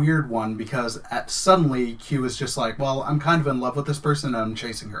was a weird one, because suddenly Q is just like, well, I'm kind of in love with this person, and I'm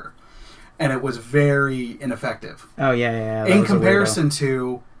chasing her. And it was very ineffective. Oh, yeah. In comparison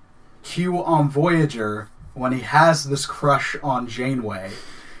to Q on Voyager, when he has this crush on Janeway,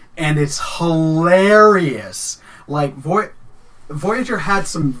 and it's hilarious. Like, Voyager had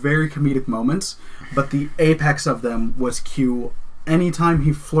some very comedic moments, but the apex of them was Q anytime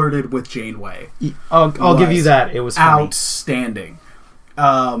he flirted with Janeway. I'll give you that. It was funny. Outstanding.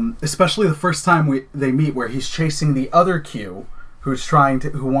 Especially the first time they meet, where he's chasing the other Q, who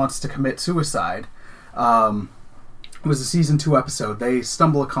wants to commit suicide. It was a season 2 episode. They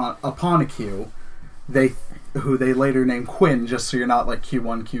stumble upon a Q, who they later name Quinn, just so you're not like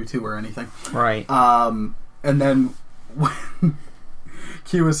Q1, Q2 or anything. Right. And then when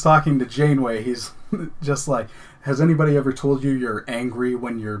Q is talking to Janeway, he's just like, has anybody ever told you you're angry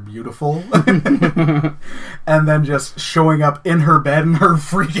when you're beautiful? And then just showing up in her bed and her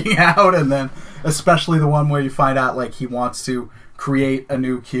freaking out, and then especially the one where you find out like he wants to create a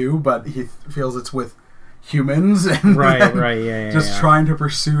new Q, but he feels it's with humans, and right, trying to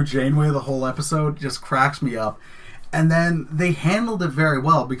pursue Janeway the whole episode just cracks me up. And then they handled it very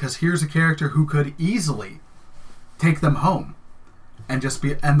well, because here's a character who could easily take them home, and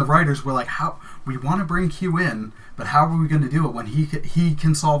the writers were like, how we want to bring Q in, but how are we going to do it when he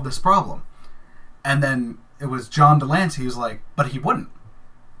can solve this problem? And then it was John Delancey who's like, but he wouldn't.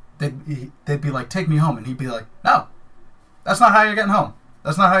 They'd be like, take me home, and he'd be like, no, that's not how you're getting home.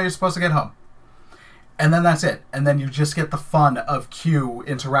 That's not how you're supposed to get home. And then that's it. And then you just get the fun of Q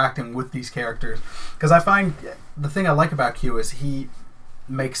interacting with these characters. Because I find the thing I like about Q is he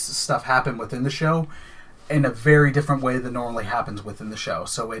makes stuff happen within the show in a very different way than normally happens within the show.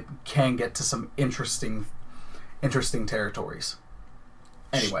 So it can get to some interesting territories.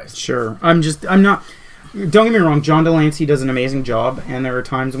 Anyways. Sure. I'm not... Don't get me wrong, John Delancey does an amazing job, and there are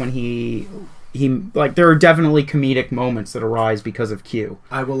times when he there are definitely comedic moments that arise because of Q.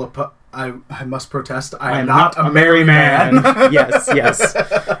 I must protest. I am not a merry man. Yes.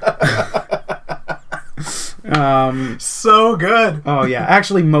 So good. Oh yeah,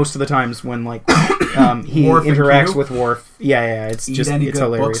 actually, most of the times when he interacts with Worf, it's Eat just any it's good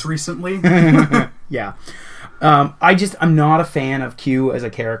hilarious. Books recently? Yeah. I'm not a fan of Q as a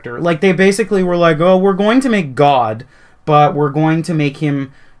character. Like, they basically were like, oh, we're going to make God, but we're going to make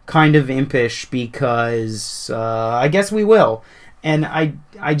him kind of impish because I guess we will. And I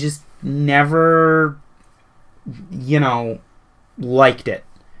just never, liked it.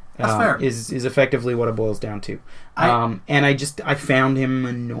 That's fair. Is effectively what it boils down to. And I found him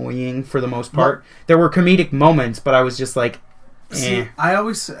annoying for the most part. There were comedic moments, but I was just like, eh. See, I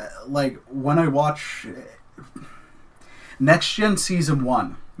always, when I watch Next Gen Season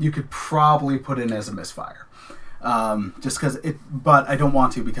 1, you could probably put in as a misfire. Just because but I don't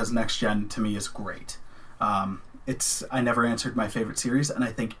want to, because Next Gen to me is great. I never answered my favorite series, and I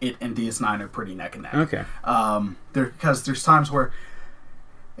think it and DS9 are pretty neck and neck. Okay. Because there's times where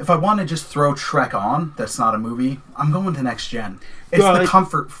if I want to just throw Trek on, that's not a movie, I'm going to Next Gen. It's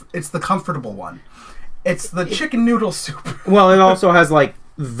the comfortable one. It's the chicken noodle soup. Well, it also has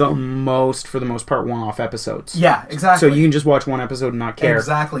for the most part, one-off episodes. Yeah, exactly. So you can just watch one episode and not care.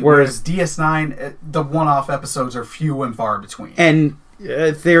 Exactly. Whereas DS9, the one-off episodes are few and far between. And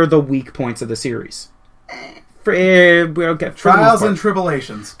they're the weak points of the series. Trials and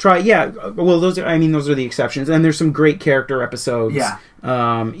tribulations. Well, those are the exceptions. And there's some great character episodes in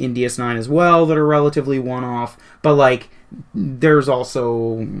DS9 as well that are relatively one-off. But, there's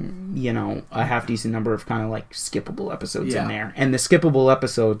also, a half-decent number of kind of, skippable episodes in there. And the skippable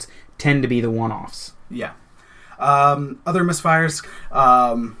episodes tend to be the one-offs. Yeah. Other misfires.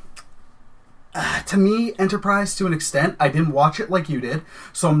 To me, Enterprise, to an extent, I didn't watch it like you did,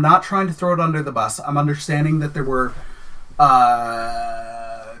 so I'm not trying to throw it under the bus. I'm understanding that there were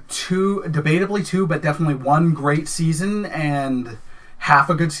debatably two, but definitely one great season and half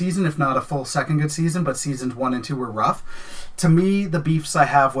a good season, if not a full second good season, but seasons 1 and 2 were rough. To me, the beefs I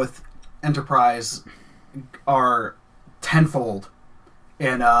have with Enterprise are tenfold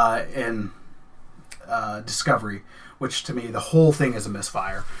in Discovery, which to me, the whole thing is a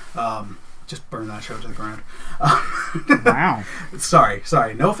misfire. just burn that show to the ground. Wow.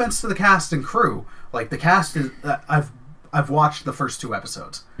 Sorry. No offense to the cast and crew. Like, the cast is... I've watched the first 2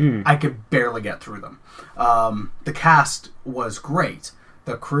 episodes. I could barely get through them. The cast was great.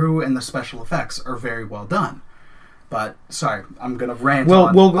 The crew and the special effects are very well done. But, sorry, I'm going to rant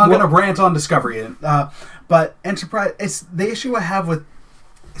I'm going to rant on Discovery. But Enterprise... It's the issue I have with...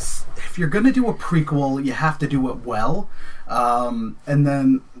 If you're going to do a prequel, you have to do it well. And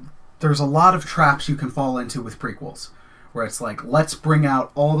then there's a lot of traps you can fall into with prequels. Where it's like, let's bring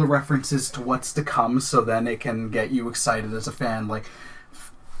out all the references to what's to come so then it can get you excited as a fan. Like,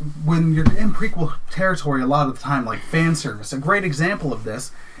 when you're in prequel territory a lot of the time, like fan service, a great example of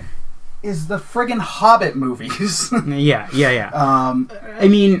this is the friggin' Hobbit movies. Yeah. I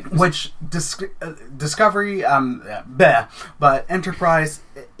mean... Which, Discovery, but Enterprise,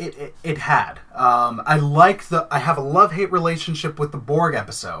 it had. I have a love-hate relationship with the Borg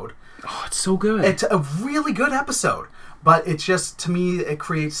episode. Oh, it's so good. It's a really good episode. But it just, to me, it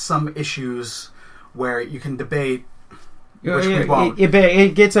creates some issues where you can debate which we won't.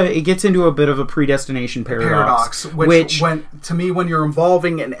 It gets into a bit of a predestination paradox. Which when you're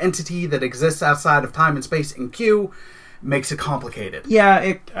involving an entity that exists outside of time and space in Q, makes it complicated.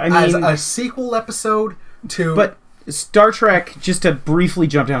 Yeah, as a sequel episode to... But Star Trek, just to briefly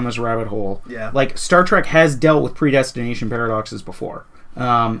jump down this rabbit hole, like, Star Trek has dealt with predestination paradoxes before.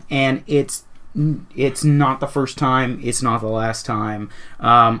 And it's not the first time. It's not the last time.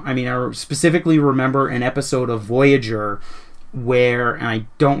 I specifically remember an episode of Voyager where, and I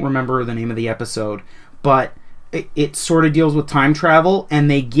don't remember the name of the episode, but it sort of deals with time travel,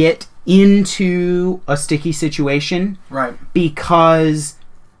 and they get into a sticky situation. Right. Because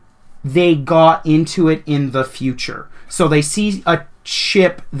they got into it in the future. So they see a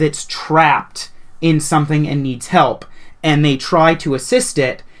ship that's trapped in something and needs help, and they try to assist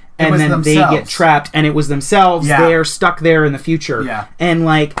it, and then themselves. They get trapped, and it was themselves. Yeah. They're stuck there in the future. Yeah. And,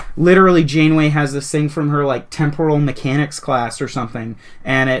 like, literally Janeway has this thing from her, like, temporal mechanics class or something,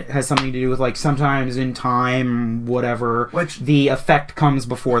 and it has something to do with, like, sometimes in time, whatever, which the effect comes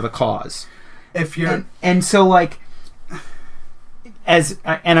before the cause. If you're... And so, like, and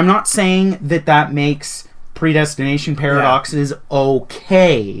I'm not saying that makes predestination paradoxes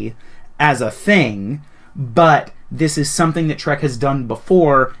okay as a thing, but... This is something that Trek has done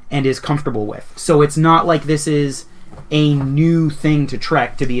before and is comfortable with. So it's not like this is a new thing to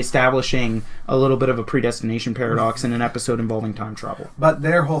Trek to be establishing a little bit of a predestination paradox in an episode involving time travel. But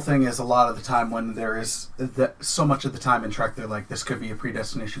their whole thing is a lot of the time when there is... so much of the time in Trek, they're like, this could be a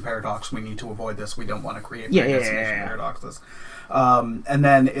predestination paradox. We need to avoid this. We don't want to create predestination paradoxes. And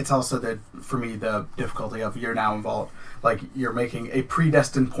then it's also, for me, the difficulty of you're now involved... Like, you're making a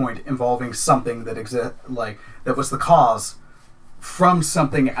predestined point involving something that that was the cause from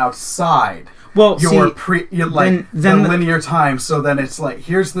something outside your the linear time. So then it's like,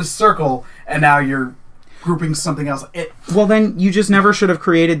 here's this circle, and now you're grouping something else. Well, then you just never should have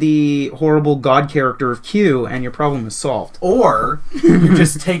created the horrible god character of Q, and your problem is solved. Or you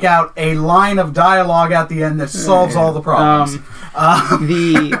just take out a line of dialogue at the end that solves all the problems.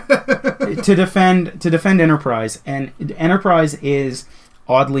 To defend Enterprise, and Enterprise is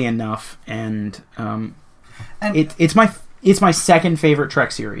oddly enough, and it's my second favorite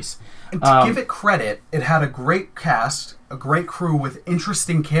Trek series. And to give it credit, it had a great cast, a great crew with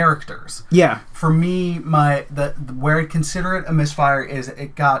interesting characters. Yeah. For me, where I consider it a misfire is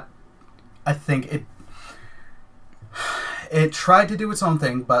it got, I think it tried to do its own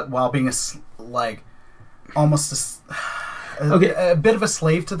thing, but while being almost a bit of a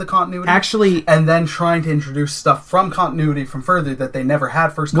slave to the continuity. Actually, and then trying to introduce stuff from continuity from further that they never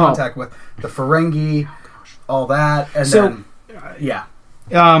had first contact with, the Ferengi, all that, and then yeah.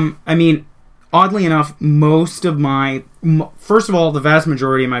 Oddly enough, most of first of all, the vast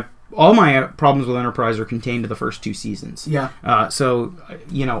majority of all my problems with Enterprise are contained to the first 2 seasons. Yeah. So,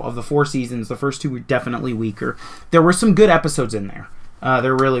 of the 4 seasons, the first 2 were definitely weaker. There were some good episodes in there.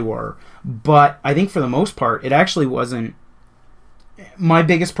 There really were. But I think for the most part, it actually wasn't... My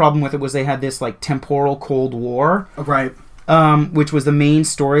biggest problem with it was they had this, like, temporal Cold War. Right. Which was the main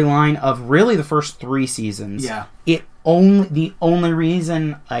storyline of really the first 3 seasons. Yeah. The only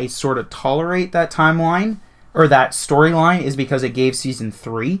reason I sort of tolerate that timeline or that storyline is because it gave season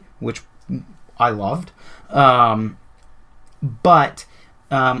 3, which I loved. But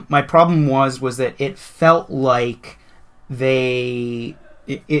my problem was that it felt like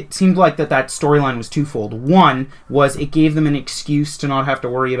it seemed like that storyline was twofold. One was it gave them an excuse to not have to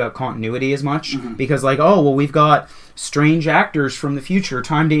worry about continuity as much, because we've got strange actors from the future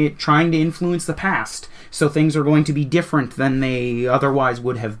trying to influence the past, so things are going to be different than they otherwise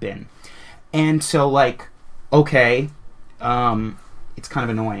would have been. And so, like, okay, it's kind of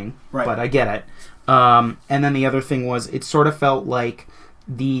annoying, Right. but I get it. And then the other thing was, it sort of felt like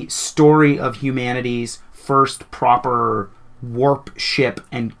the story of humanity's first proper warp ship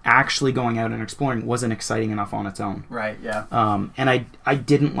and actually going out and exploring wasn't exciting enough on its own. Right, yeah. And I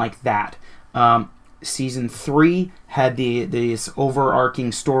didn't like that. Season 3 had this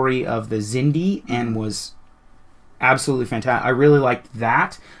overarching story of the Zindi and was absolutely fantastic. I really liked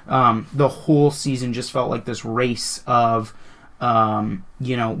that. The whole season just felt like this race of,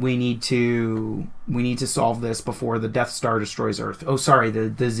 we need to solve this before the Death Star destroys Earth. Oh, sorry, the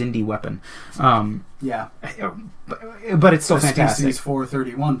Zindi weapon. Yeah. But it's still The fantastic. Species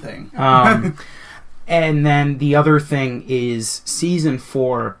 431 thing. And then the other thing is season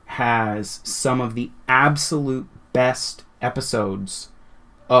 4 has some of the absolute best episodes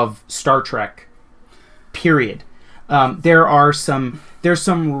of Star Trek, period. There's some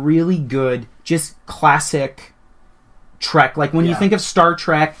really good, just classic Trek. Like when you think of Star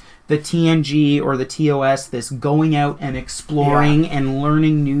Trek, the TNG or the TOS, this going out and exploring and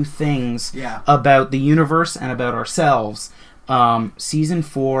learning new things about the universe and about ourselves. Season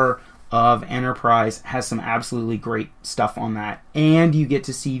 4 of Enterprise has some absolutely great stuff on that. And you get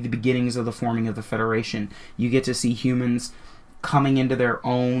to see the beginnings of the forming of the Federation. You get to see humans coming into their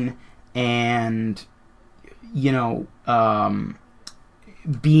own and,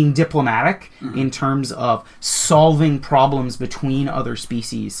 being diplomatic in terms of solving problems between other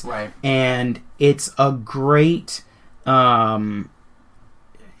species. Right. And it's a great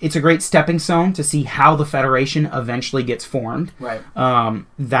stepping stone to see how the Federation eventually gets formed. Right.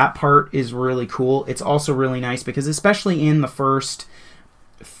 That part is really cool. It's also really nice because, especially in the first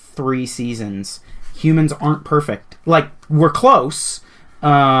 3 seasons, humans aren't perfect. Like, we're close,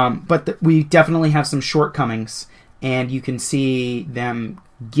 but we definitely have some shortcomings, and you can see them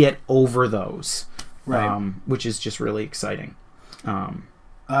get over those, which is just really exciting.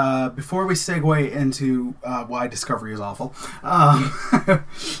 Before we segue into why Discovery is awful,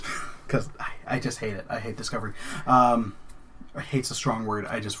 because I just hate it. I hate Discovery. Hate's a strong word.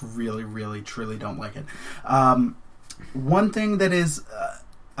 I just really, really, truly don't like it. One thing that is,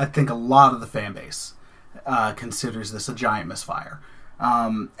 I think a lot of the fan base considers this a giant misfire.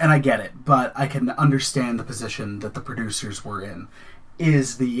 And I get it, but I can understand the position that the producers were in,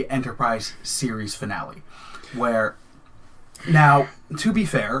 is the Enterprise series finale, where... Now, to be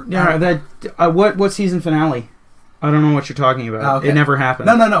fair... what season finale? I don't know what you're talking about. Okay. It never happened.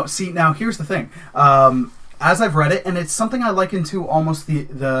 No. See, now, here's the thing. As I've read it, and it's something I liken to almost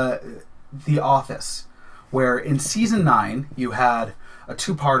the Office, where in season 9, you had a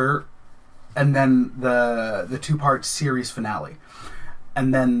 2-parter, and then the 2-part series finale.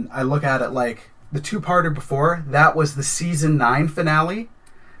 And then I look at it like, the 2-parter before, that was the season 9 finale,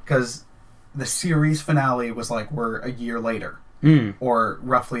 because... the series finale was like, we're a year later, or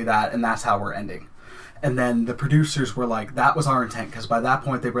roughly that, and that's how we're ending. And then the producers were like, that was our intent, because by that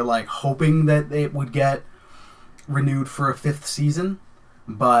point they were like hoping that it would get renewed for a 5th season,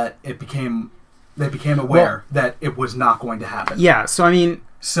 but they became aware that it was not going to happen. Yeah,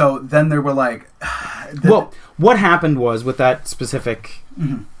 so then they were like... what happened was, with that specific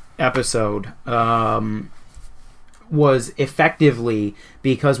episode... was effectively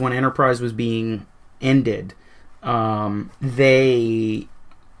because when Enterprise was being ended, it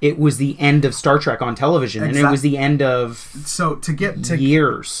was the end of Star Trek on television, and it was the end of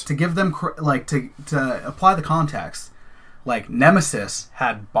years. To give them to apply the context, like Nemesis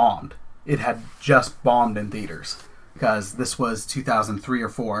had bombed. It had just bombed in theaters because this was 2003 or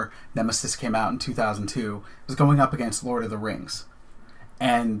 4. Nemesis came out in 2002. It was going up against Lord of the Rings.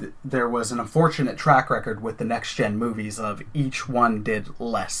 And there was an unfortunate track record with the next-gen movies of each one did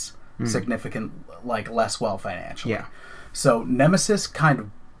less significant, less well financially. Yeah. So Nemesis kind of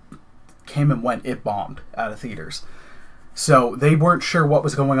came and went. It bombed out of theaters. So they weren't sure what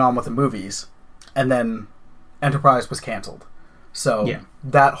was going on with the movies. And then Enterprise was canceled. So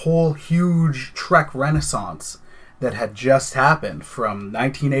that whole huge Trek renaissance that had just happened from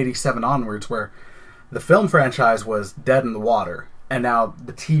 1987 onwards, where the film franchise was dead in the water, and now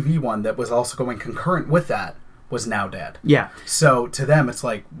the TV one that was also going concurrent with that was now dead. Yeah. So to them, it's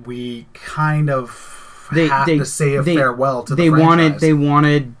like, we kind of have to say a farewell to the franchise. They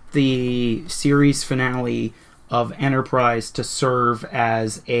wanted the series finale of Enterprise to serve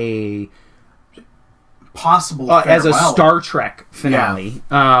as a possible farewell. As a Star Trek finale.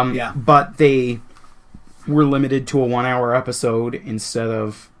 But they were limited to a 1-hour episode instead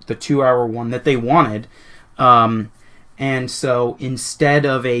of the 2-hour one that they wanted. And so instead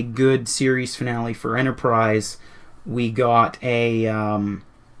of a good series finale for Enterprise, we got a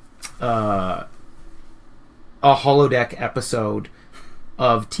a holodeck episode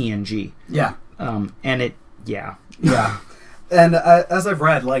of TNG. Yeah. And it, yeah. Yeah. And as I've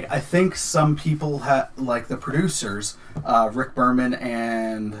read, like, I think some people like the producers, Rick Berman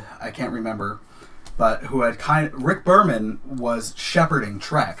and I can't remember, but who had Rick Berman was shepherding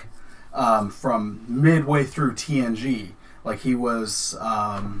Trek from midway through TNG. Like, he was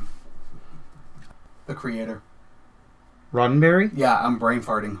the creator. Roddenberry? Yeah, I'm brain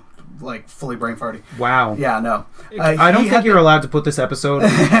farting. Like, fully brain farting. Wow. Yeah, no. I don't think you're allowed to put this episode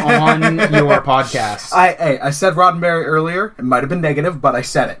on your podcast. I said Roddenberry earlier. It might have been negative, but I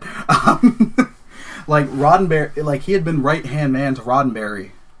said it. Like, Roddenberry, like, he had been right-hand man to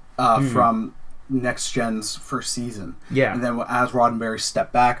Roddenberry from Next Gen's first season. Yeah. And then as Roddenberry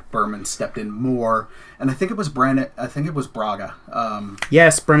stepped back, Berman stepped in more. And I think it was Braga.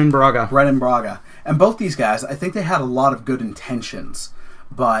 Yes, Brennan Braga. Brennan Braga. And both these guys, I think they had a lot of good intentions.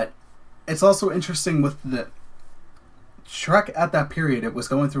 But it's also interesting with the Trek at that period, it was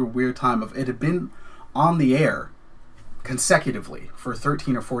going through a weird time of it had been on the air consecutively for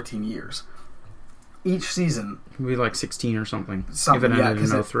 13 or 14 years. Each season. Maybe like 16 or something. If it Yeah,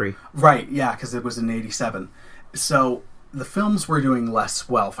 ended in 03. Right, yeah, because it was in 87. So the films were doing less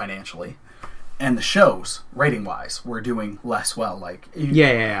well financially. And the shows, rating-wise, were doing less well. Like,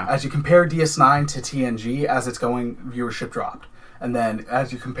 Yeah. As you compare DS9 to TNG, as it's going, viewership dropped. And then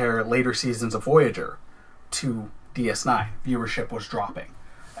as you compare later seasons of Voyager to DS9, viewership was dropping.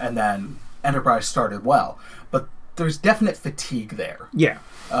 And then Enterprise started well. But there's definite fatigue there. Yeah.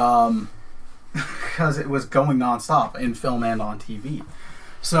 Because it was going nonstop in film and on TV.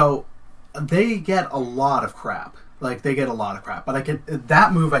 So they get a lot of crap. Like, they get a lot of crap. But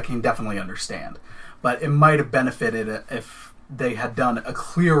that move I can definitely understand. But it might have benefited if they had done a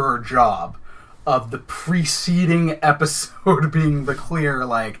clearer job of the preceding episode being the clear,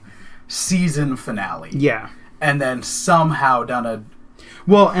 like, season finale. Yeah. And then somehow done a...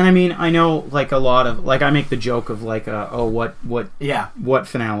 Well, and I mean, I know, like, a lot of... Like, I make the joke of, like, what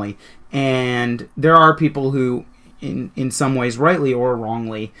finale? And there are people who, in some ways, rightly or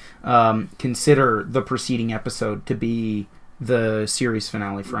wrongly, consider the preceding episode to be the series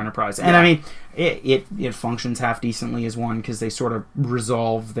finale for Enterprise. And I mean, it functions half decently as one because they sort of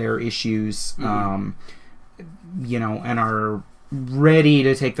resolve their issues, and are ready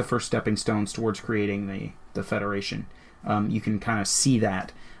to take the first stepping stones towards creating the Federation. You can kind of see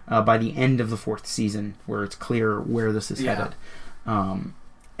that by the end of the fourth season, where it's clear where this is headed.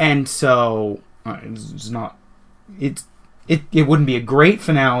 And so it's not. It wouldn't be a great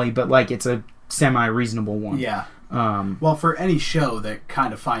finale, but like it's a semi-reasonable one. Yeah. Well, for any show that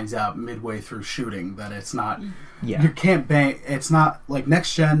kind of finds out midway through shooting that it's not, you can't bank. It's not like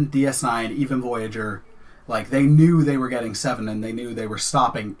Next Gen, DS9, even Voyager. Like, they knew they were getting 7, and they knew they were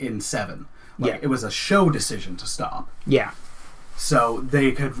stopping in 7. Like, it was a show decision to stop. Yeah. So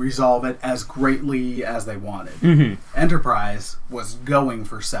they could resolve it as greatly as they wanted. Mm-hmm. Enterprise was going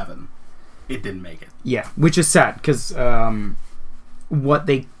for 7. It didn't make it. Yeah, which is sad because what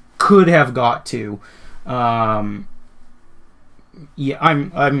they could have got to. I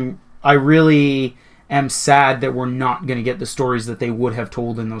really am sad that we're not going to get the stories that they would have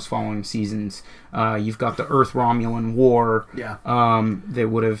told in those following seasons. You've got the Earth-Romulan War. Yeah. That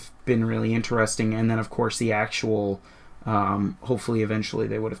would have been really interesting, and then of course the actual. Hopefully, eventually,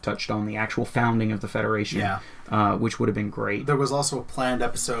 they would have touched on the actual founding of the Federation. Yeah. Which would have been great. There was also a planned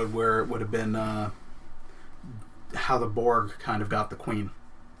episode where it would have been how the Borg kind of got the Queen.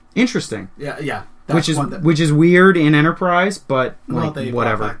 Interesting. Yeah. Which is weird in Enterprise, but they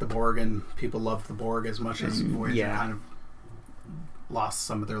whatever. brought back the Borg, and people loved the Borg as much as Voyager kind of lost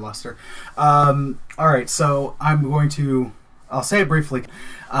some of their luster. All right, so I'll say it briefly.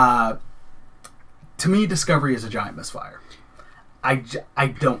 To me, Discovery is a giant misfire. I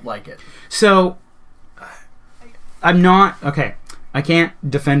don't like it. So, I'm not... Okay, I can't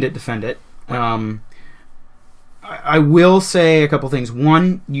defend it. I will say a couple things.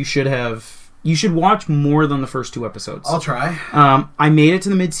 One, you should watch more than the first 2 episodes. I'll try. I made it to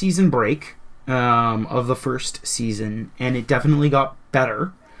the mid-season break of the first season, and it definitely got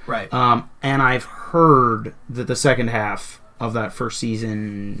better. Right. And I've heard that the second half of that first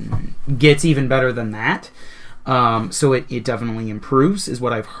season gets even better than that. So it definitely improves, is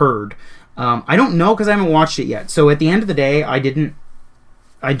what I've heard. I don't know because I haven't watched it yet. So at the end of the day, I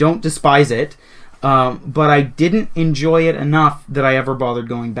don't despise it, but I didn't enjoy it enough that I ever bothered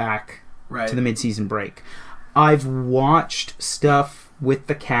going back to the mid-season break. I've watched stuff with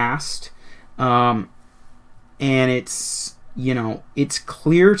the cast, and it's it's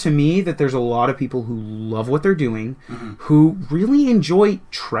clear to me that there's a lot of people who love what they're doing, who really enjoy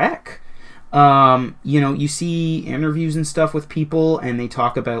Trek. You see interviews and stuff with people, and they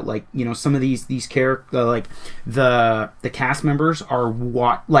talk about like some of these character like the cast members are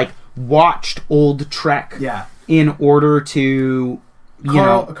watched old Trek, in order to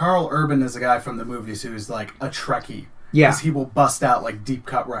Carl Urban is a guy from the movies who's like a Trekkie. Yeah, because he will bust out like deep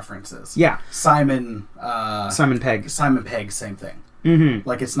cut references. Yeah, Simon Pegg, same thing. Mm-hmm.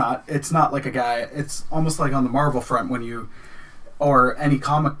 Like it's not like a guy. It's almost like on the Marvel front or any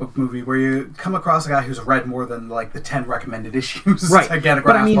comic book movie where you come across a guy who's read more than like the 10 recommended issues to get a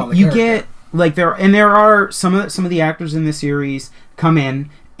grasp on the character. Get like there are some of the actors in the series come in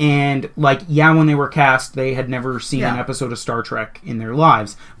and like when they were cast they had never seen an episode of Star Trek in their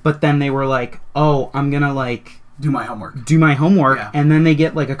lives, but then they were like, oh, I'm gonna like do my homework, and then they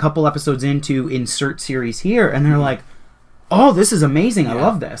get like a couple episodes into insert series here, and they're like, oh, this is amazing, I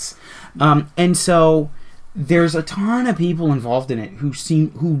love this. And so there's a ton of people involved in it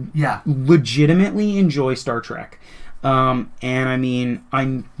who legitimately enjoy Star Trek. And I mean,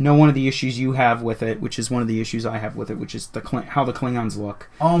 I know one of the issues you have with it, which is one of the issues I have with it, which is how the Klingons look.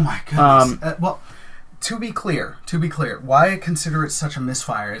 Oh my goodness. Well, to be clear, why I consider it such a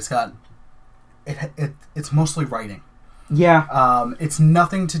misfire, it's mostly writing. Yeah. It's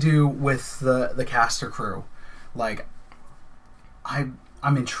nothing to do with the cast or crew. Like, I'm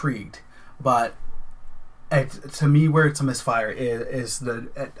intrigued, but to me, where it's a misfire is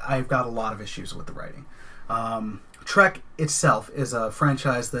I've got a lot of issues with the writing. Trek itself is a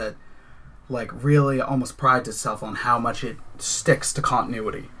franchise that like really almost prides itself on how much it sticks to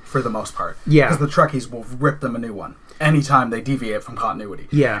continuity for the most part. Yeah. Because the Trekkies will rip them a new one anytime they deviate from continuity.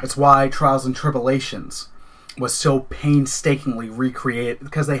 Yeah. It's why Trials and Tribulations was so painstakingly recreated,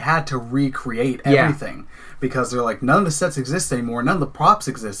 because they had to recreate everything. Because they're like, none of the sets exist anymore, none of the props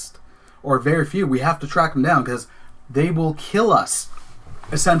exist, or very few. We have to track them down because they will kill us,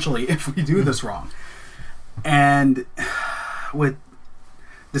 essentially, if we do this wrong. And with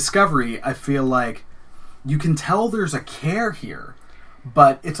Discovery, I feel like you can tell there's a care here,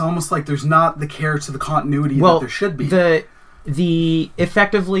 but it's almost like there's not the care to the continuity that there should be. The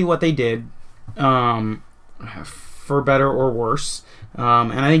effectively what they did, for better or worse,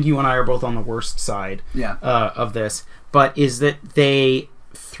 and I think you and I are both on the worst side of this, but is that they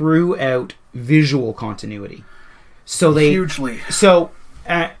threw out visual continuity. So they hugely. So,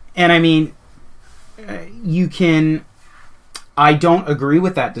 and I mean, you can. I don't agree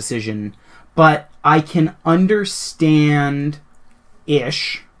with that decision, but I can understand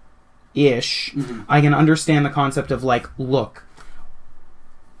ish. Mm-hmm. I can understand the concept of like, look,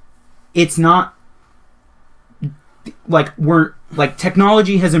 it's not like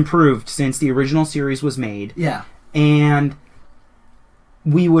technology has improved since the original series was made. Yeah. And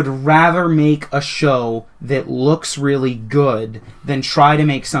we would rather make a show that looks really good than try to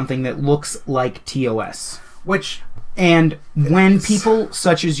make something that looks like TOS. And when people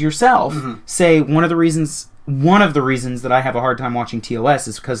such as yourself say one of the reasons that I have a hard time watching TOS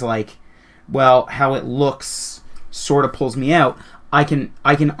is because how it looks sort of pulls me out. I can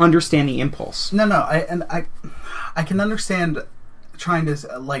understand the impulse. I can understand trying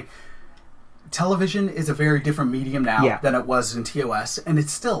to television is a very different medium now than it was in TOS, and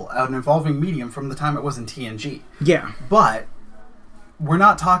it's still an evolving medium from the time it was in TNG. Yeah. But we're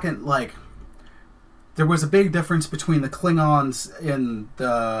not talking there was a big difference between the Klingons in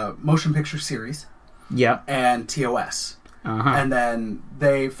the motion picture series and TOS. Uh-huh. And then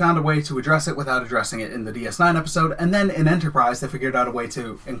they found a way to address it without addressing it in the DS9 episode, and then in Enterprise they figured out a way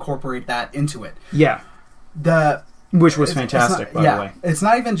to incorporate that into it. Yeah. Which was fantastic, by the way. It's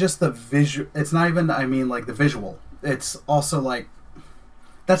not even just the visual. It's not even, the visual. It's also,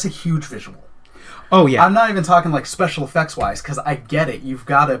 that's a huge visual. Oh, yeah. I'm not even talking, special effects-wise, because I get it. You've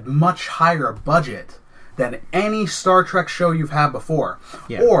got a much higher budget than any Star Trek show you've had before.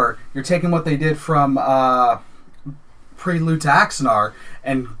 Yeah. Or you're taking what they did from Prelude to Axanar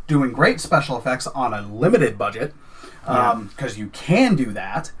and doing great special effects on a limited budget, because you can do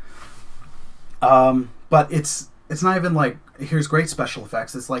that. But it's not even here's great special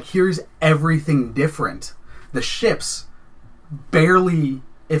effects. It's here's everything different. The ships barely,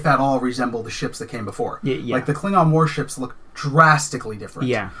 if at all, resemble the ships that came before. Yeah. The Klingon warships look drastically different.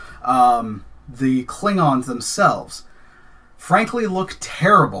 Yeah. The Klingons themselves, frankly, look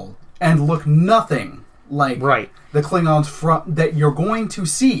terrible and look nothing like the Klingons that you're going to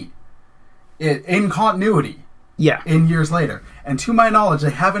see in continuity. Yeah. In years later. And to my knowledge, they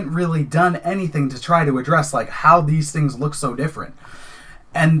haven't really done anything to try to address how these things look so different.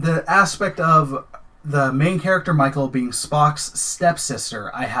 And the aspect of the main character, Michael, being Spock's stepsister,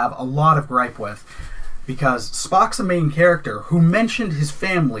 I have a lot of gripe with. Because Spock's a main character who mentioned his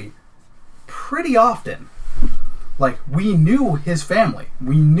family pretty often. Like, we knew his family.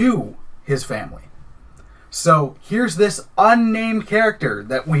 So, here's this unnamed character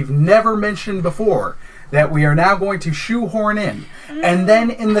that we've never mentioned before, that we are now going to shoehorn in. And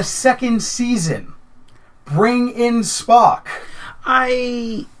then in the second season, bring in Spock.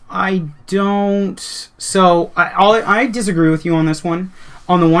 I don't... So, I disagree with you on this one.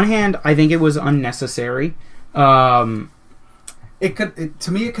 On the one hand, I think it was unnecessary. To me, it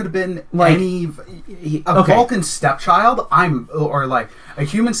could have been like Vulcan stepchild. Or like a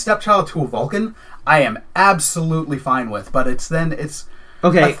human stepchild to a Vulcan. I am absolutely fine with, but it's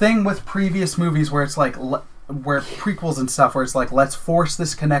a thing with previous movies where it's like where prequels and stuff where it's like, let's force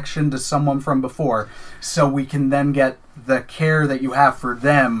this connection to someone from before, so we can then get the care that you have for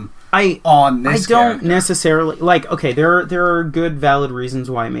them. On this I don't character. necessarily like. Okay, there are good, valid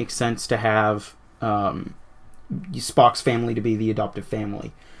reasons why it makes sense to have Spock's family to be the adoptive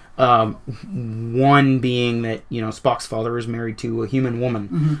family. One being that Spock's father is married to a human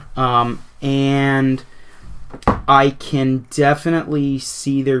woman, and I can definitely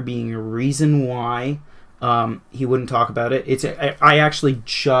see there being a reason why he wouldn't talk about it. I actually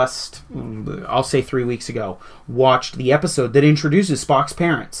just, I'll say 3 weeks ago, watched the episode that introduces Spock's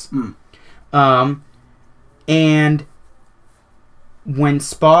parents. And when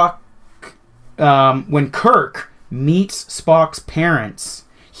when Kirk meets Spock's parents,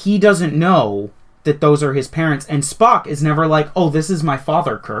 he doesn't know that those are his parents, and Spock is never like, "Oh, this is my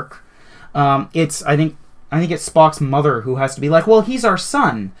father, Kirk." I think it's Spock's mother who has to be like, "Well, he's our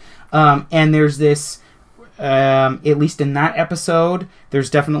son." And there's this. At least in that episode, there's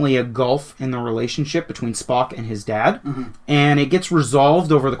definitely a gulf in the relationship between Spock and his dad, and it gets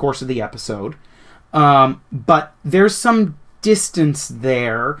resolved over the course of the episode. But there's some distance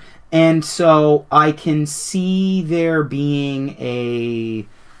there, and so I can see there being a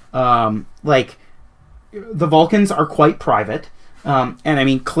like the Vulcans are quite private, and I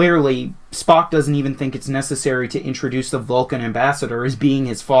mean clearly Spock doesn't even think it's necessary to introduce the Vulcan ambassador as being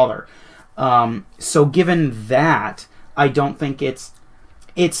his father. So given that, I don't think it's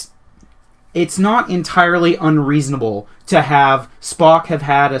not entirely unreasonable to have Spock have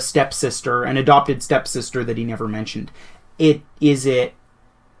had a stepsister, an adopted stepsister that he never mentioned. Is it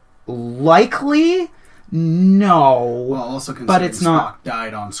likely? No. Well, also considering but it's Spock not,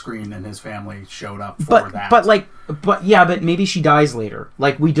 died on screen and his family showed up for that. But maybe she dies later.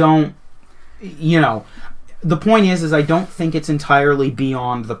 Like, we don't, the point is I don't think it's entirely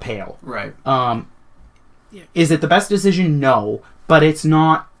beyond the pale. Right. Is it the best decision? No, but it's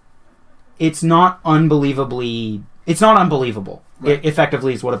not unbelievably. It's not unbelievable. Right. It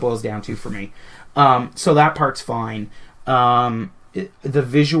effectively is what it boils down to for me. So that part's fine. The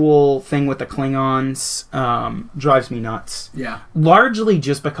visual thing with the Klingons drives me nuts. Yeah. Largely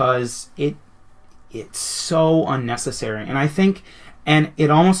just because it's so unnecessary, and I think, and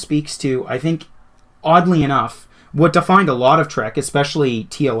it almost speaks to, I think, oddly enough, what defined a lot of Trek, especially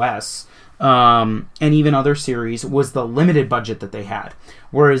TOS, and even other series, was the limited budget that they had.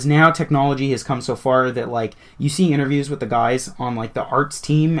 Whereas now technology has come so far that, like, you see interviews with the guys on, like, the arts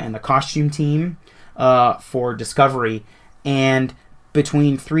team and the costume team for Discovery, and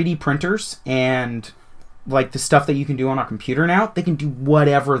between 3D printers and, like, the stuff that you can do on a computer now, they can do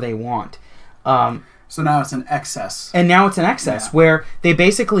whatever they want. So now it's an excess. And now it's an excess where they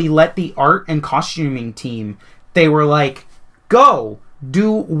basically let the art and costuming team, they were like, go,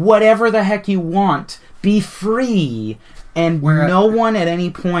 do whatever the heck you want, be free. And no one at any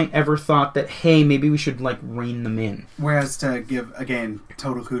point ever thought that, hey, maybe we should, like, rein them in. Whereas to give, again,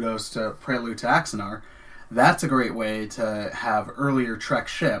 total kudos to Prelude to Axanar, that's a great way to have earlier Trek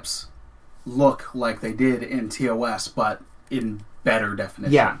ships look like they did in TOS, but in better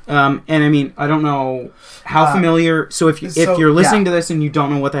definition. Yeah, and I mean, I don't know how familiar. So if you're listening to this and you don't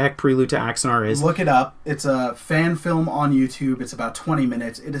know what the heck Prelude to Axanar is, look it up. It's a fan film on YouTube. It's about 20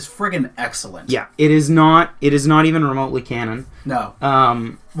 minutes. It is friggin' excellent. Yeah, it is not even remotely canon. No.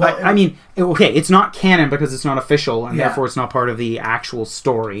 I mean, okay, it's not canon because it's not official, and therefore it's not part of the actual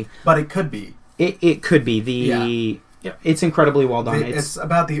story. But it could be. It could be it's incredibly well done. It's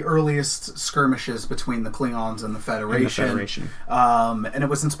about the earliest skirmishes between the Klingons and the Federation. And it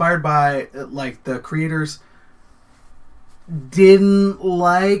was inspired by, like, the creators didn't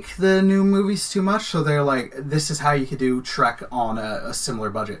like the new movies too much, so they're like, this is how you could do Trek on a similar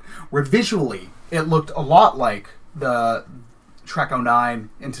budget. Where visually, it looked a lot like the Trek 09,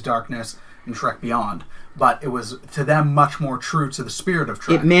 Into Darkness, and Trek Beyond. but it was to them much more true to the spirit of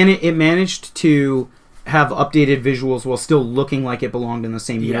Trek. It managed to have updated visuals while still looking like it belonged in the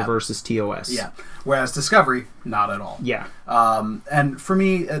same universe as TOS. Yeah. Whereas Discovery, not at all. Yeah. And for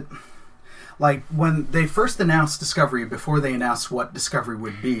me, like when they first announced Discovery, before they announced what Discovery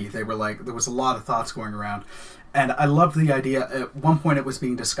would be, they were like, there was a lot of thoughts going around. And I loved the idea. At one point, it was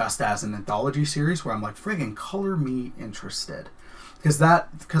being discussed as an anthology series, where I'm like, friggin' color me interested.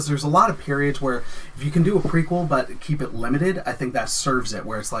 Because there's a lot of periods where if you can do a prequel but keep it limited, I think that serves it.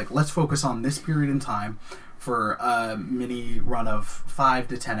 Where it's like, let's focus on this period in time for a mini run of 5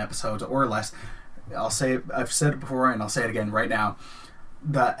 to 10 episodes or less. I'll say it, I've said it before and I'll say it again right now.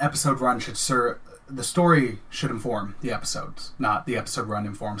 The episode run should serve. The story should inform the episodes, not the episode run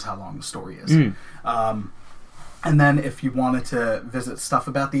informs how long the story is. And then if you wanted to visit stuff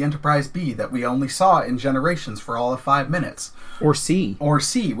about the Enterprise B that we only saw in Generations for all of 5 minutes. Or C,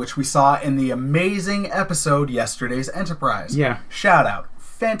 which we saw in the amazing episode Yesterday's Enterprise. Yeah. Shout out.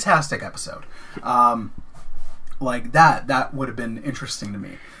 Fantastic episode. Like that would have been interesting to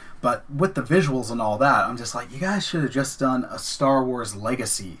me. But with the visuals and all that, I'm just like, you guys should have just done a Star Wars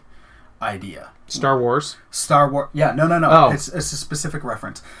Legacy idea. Star Wars? Yeah, no. Oh. It's a specific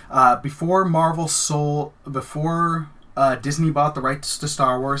reference. Before Disney bought the rights to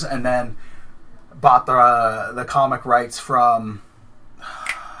Star Wars and then bought the comic rights from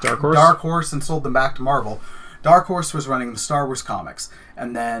Dark Horse? And sold them back to Marvel. Dark Horse was running the Star Wars comics,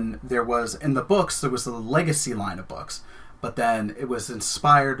 and then there was in the books there was the Legacy line of books, but then it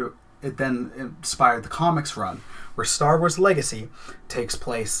then inspired the comics run, where Star Wars Legacy takes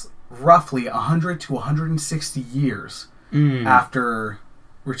place roughly 100 to 160 years after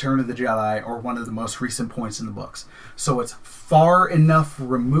Return of the Jedi, or one of the most recent points in the books. So it's far enough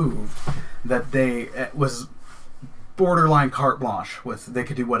removed that it was borderline carte blanche with they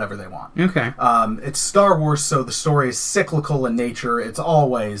could do whatever they want. Okay. It's Star Wars, so the story is cyclical in nature. It's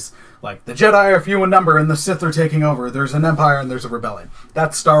always like the Jedi are few in number and the Sith are taking over. There's an empire and there's a rebellion.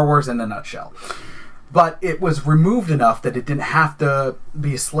 That's Star Wars in a nutshell. But it was removed enough that it didn't have to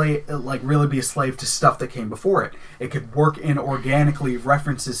be a slave, like really be a slave to stuff that came before it. It could work in organically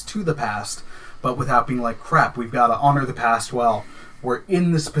references to the past, but without being like, crap, we've got to honor the past. Well, we're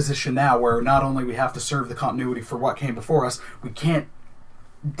in this position now where not only we have to serve the continuity for what came before us, we can't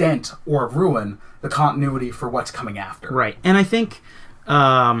dent or ruin the continuity for what's coming after. Right. And I think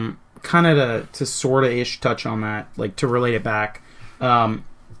kind of to sort of ish touch on that, like to relate it back,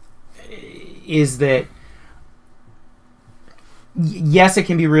 is that yes, it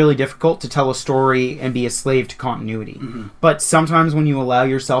can be really difficult to tell a story and be a slave to continuity. Mm-hmm. But sometimes when you allow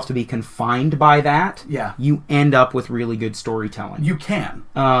yourself to be confined by that, you end up with really good storytelling. You can.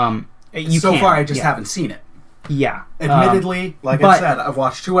 Far, I just haven't seen it. Yeah. Admittedly, I said, I've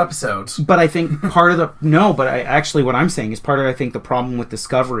watched 2 episodes. But I think part of what I'm saying is part of, I think, the problem with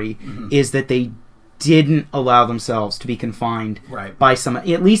Discovery is that they didn't allow themselves to be confined by some,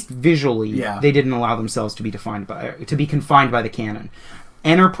 at least visually, they didn't allow themselves to be confined by the canon.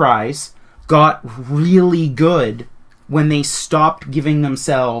 Enterprise got really good when they stopped giving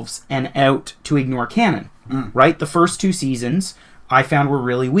themselves an out to ignore canon. Right? The first 2 seasons I found were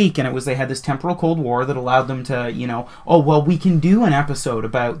really weak, and it was they had this temporal Cold War that allowed them to, we can do an episode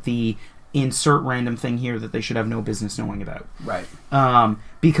about the insert random thing here that they should have no business knowing about. Right.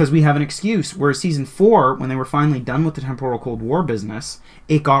 Because we have an excuse. Whereas season 4, when they were finally done with the temporal Cold War business,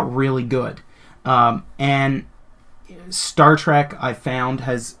 it got really good. And Star Trek, I found,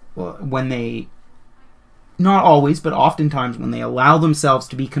 has, when they, not always, but oftentimes when they allow themselves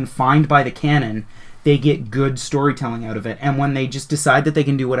to be confined by the canon, they get good storytelling out of it. And when they just decide that they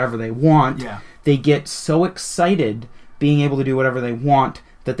can do whatever they want, they get so excited being able to do whatever they want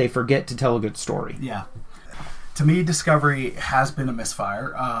that they forget to tell a good story. Yeah. To me, Discovery has been a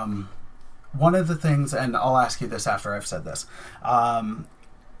misfire. One of the things, and I'll ask you this after I've said this,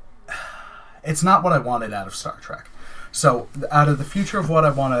 it's not what I wanted out of Star Trek. So, out of the future of what I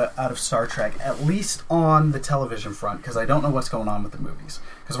want out of Star Trek, at least on the television front, because I don't know what's going on with the movies.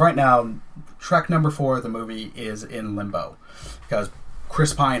 Because right now, Trek number 4, the movie, is in limbo. Because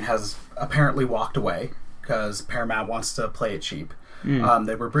Chris Pine has apparently walked away, because Paramount wants to play it cheap.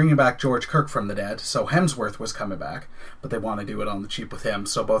 They were bringing back George Kirk from the dead, so Hemsworth was coming back, but they want to do it on the cheap with him,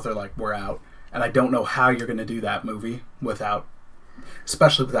 so both are like, we're out. And I don't know how you're going to do that movie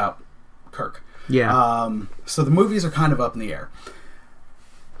especially without Kirk. Yeah. So the movies are kind of up in the air.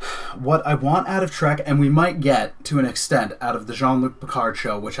 What I want out of Trek, and we might get, to an extent, out of the Jean-Luc Picard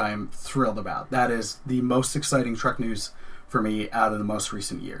show, which I am thrilled about. That is the most exciting Trek news for me out of the most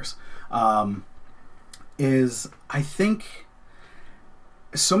recent years. Is, I think,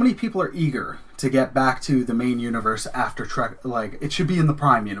 so many people are eager to get back to the main universe after Trek. Like, it should be in the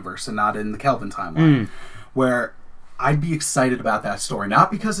Prime universe and not in the Kelvin timeline, where I'd be excited about that story.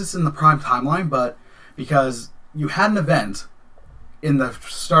 Not because it's in the Prime timeline, but because you had an event in the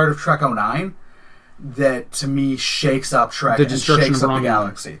start of Trek '09 that, to me, shakes up Trek The and destruction shakes of up the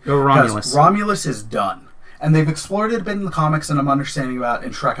Romulus. galaxy. Romulus. Because Romulus is done. And they've explored it a bit in the comics, and I'm understanding about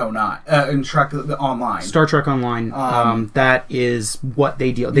in Trek '09, in Trek the Online. Star Trek Online. That is what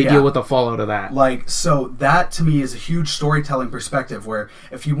they deal. They deal with the fallout of that. Like, so that to me is a huge storytelling perspective. Where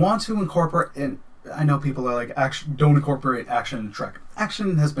if you want to incorporate, and I know people are like, don't incorporate action into Trek.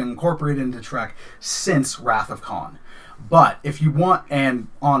 Action has been incorporated into Trek since Wrath of Khan. But if you want, and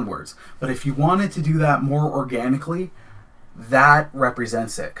onwards. But if you wanted to do that more organically, that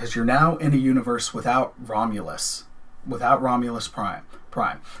represents it, because you're now in a universe without Romulus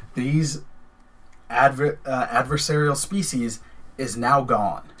Prime. These adversarial species is now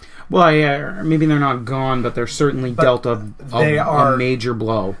gone. Well, yeah, maybe they're not gone, but they're certainly dealt a major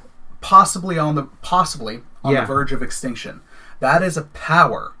blow. Possibly on the verge of extinction. That is a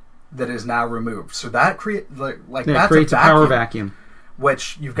power that is now removed. So that creates a power vacuum.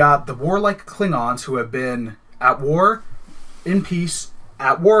 Which you've got the warlike Klingons who have been at war, in peace,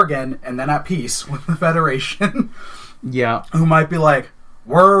 at war again, and then at peace with the Federation. Yeah. Who might be like,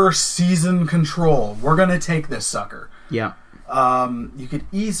 we're season control. We're going to take this sucker. Yeah. You could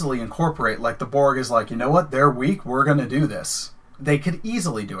easily incorporate, like the Borg is like, you know what, they're weak, we're going to do this. They could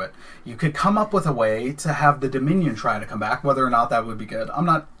easily do it. You could come up with a way to have the Dominion try to come back, whether or not that would be good. I'm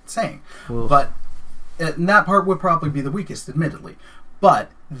not saying. Oof. But and that part would probably be the weakest, admittedly.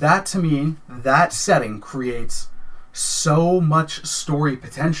 But that, to me, that setting creates so much story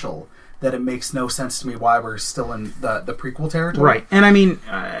potential that it makes no sense to me why we're still in the prequel territory. Right. And I mean,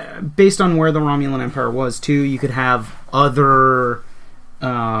 based on where the Romulan Empire was, too, you could have other...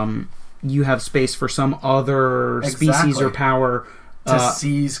 you have space for some other species or power... to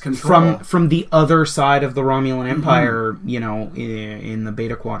seize control. From the other side of the Romulan Empire, you know, in the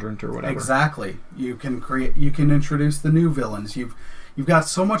Beta Quadrant or whatever. Exactly. You can introduce the new villains. You've got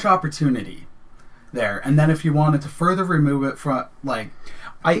so much opportunity there. And then if you wanted to further remove it from, like...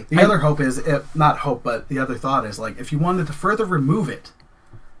 the other thought is, like, if you wanted to further remove it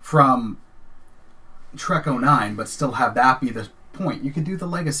from Trek '09, but still have that be the point, you could do the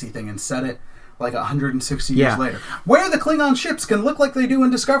legacy thing and set it like 160 years later, where the Klingon ships can look like they do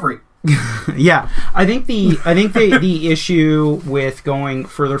in Discovery. Yeah, I think the issue with going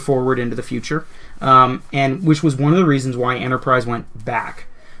further forward into the future, and which was one of the reasons why Enterprise went back,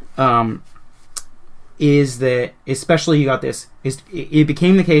 is that, especially you got this, it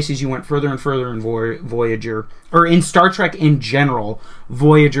became the case as you went further and further in Voyager, or in Star Trek in general,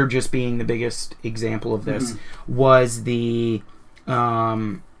 Voyager just being the biggest example of this, was the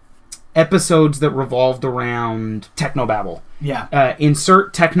episodes that revolved around technobabble. Yeah.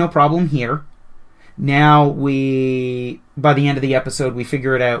 Insert techno problem here. Now by the end of the episode, we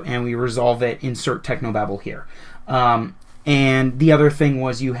figure it out and we resolve it. Insert technobabble here. And the other thing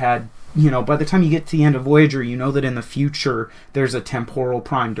was you had, by the time you get to the end of Voyager, you know that in the future there's a temporal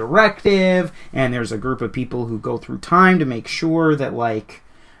prime directive and there's a group of people who go through time to make sure that, like,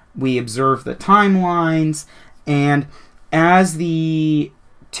 we observe the timelines. And as the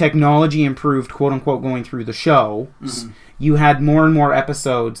technology improved, quote unquote, going through the show, you had more and more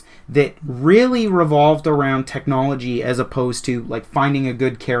episodes that really revolved around technology as opposed to, like, finding a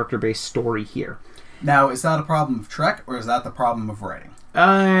good character-based story here. Now, is that a problem of Trek, or is that the problem of writing?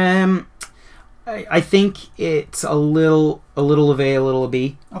 I think it's a little of A, a little of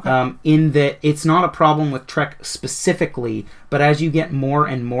B. Okay. In that it's not a problem with Trek specifically, but as you get more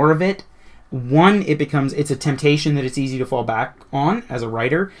and more of it, one, it's a temptation that it's easy to fall back on as a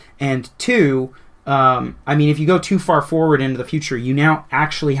writer, and two, if you go too far forward into the future, you now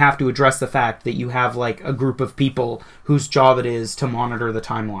actually have to address the fact that you have, like, a group of people whose job it is to monitor the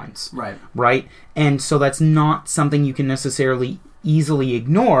timelines. Right? And so that's not something you can necessarily easily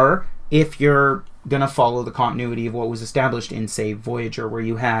ignore if you're going to follow the continuity of what was established in, say, Voyager, where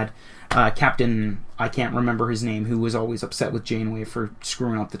you had Captain, I can't remember his name, who was always upset with Janeway for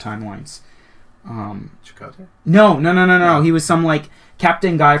screwing up the timelines. Chakotay? No. He was some, like,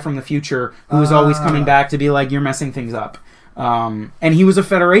 captain guy from the future who was always coming back to be like, you're messing things up. And he was a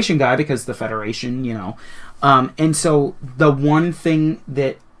Federation guy because the Federation, and so the one thing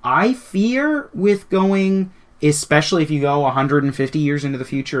that I fear with going, especially if you go 150 years into the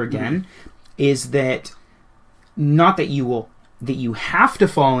future again, is that not that you have to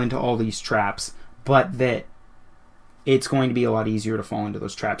fall into all these traps, but that it's going to be a lot easier to fall into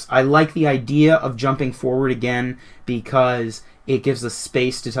those traps. I like the idea of jumping forward again because It gives us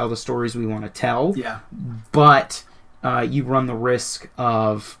space to tell the stories we want to tell. Yeah. But you run the risk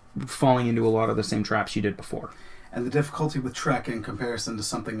of falling into a lot of the same traps you did before. And the difficulty with Trek in comparison to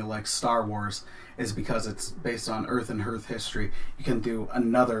something like Star Wars is because it's based on Earth and Earth history. You can do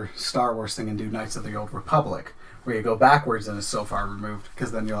another Star Wars thing and do Knights of the Old Republic, where you go backwards and it's so far removed,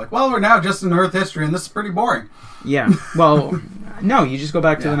 because then you're like, well, we're now just in Earth history and this is pretty boring. Yeah. Well, no, you just go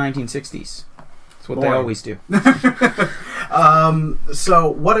back to the 1960s. That's what they always do. So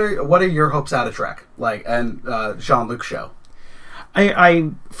what are your hopes out of Trek? And Jean-Luc show?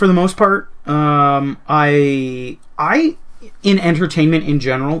 I for the most part, I in entertainment in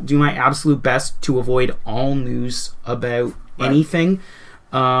general do my absolute best to avoid all news about anything.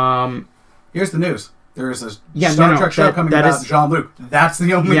 Here's the news. There is a Star Trek show coming about Jean-Luc. That's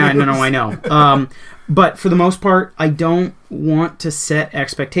the only news. I know. But for the most part, I don't want to set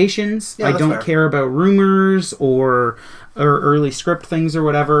expectations. I don't care about rumors or early script things or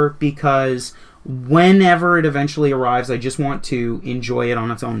whatever, because whenever it eventually arrives, I just want to enjoy it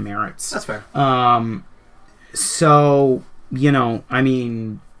on its own merits. That's fair. So, I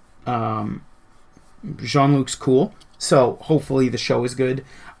mean, Jean-Luc's cool. So hopefully the show is good.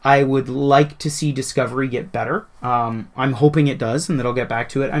 I would like to see Discovery get better. I'm hoping it does, and that I'll get back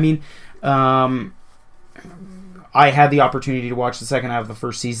to it. I mean, I had the opportunity to watch the second half of the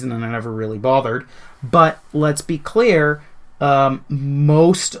first season, and I never really bothered. But let's be clear,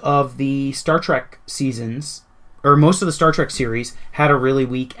 most of the Star Trek seasons, or most of the Star Trek series, had a really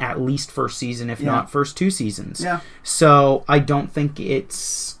weak, at least first season, if not first two seasons. Yeah. So I don't think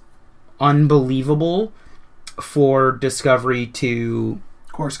it's unbelievable for Discovery to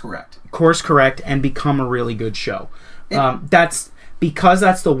course correct and become a really good show. That's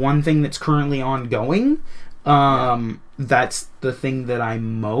the one thing that's currently ongoing. That's the thing that I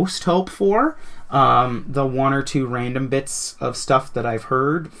most hope for. The one or two random bits of stuff that I've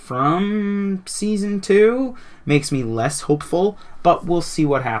heard from season 2 makes me less hopeful, but we'll see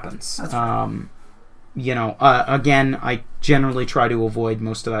what happens. Again, I generally try to avoid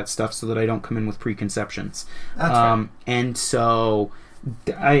most of that stuff so that I don't come in with preconceptions. And so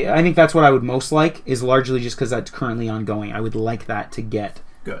I think that's what I would most like, is largely just because that's currently ongoing. I would like that to get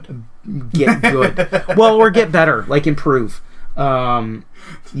good. Well, or get better, improve. That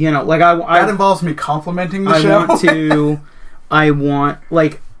involves me complimenting the show. I want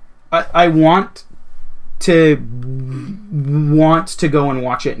to go and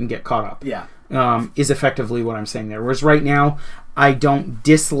watch it and get caught up. Yeah. Is effectively what I'm saying there. Whereas right now, I don't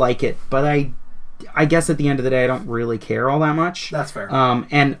dislike it, but I guess at the end of the day, I don't really care all that much. That's fair.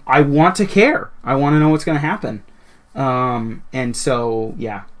 And I want to care. I want to know what's going to happen. And so,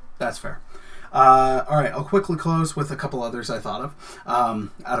 yeah. That's fair. All right, I'll quickly close with a couple others I thought of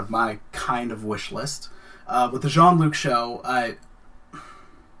out of my kind of wish list. With the Jean-Luc show,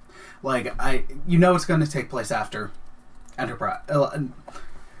 it's going to take place after Enterprise,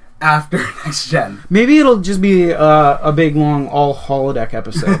 after Next Gen. Maybe it'll just be a big long all holodeck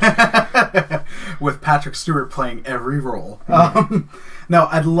episode with Patrick Stewart playing every role. No,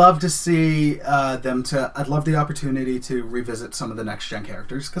 I'd love to see I'd love the opportunity to revisit some of the Next Gen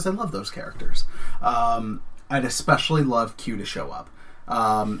characters, because I love those characters. I'd especially love Q to show up.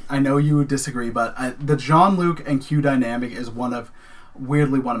 I know you would disagree, but the Jean-Luc and Q dynamic is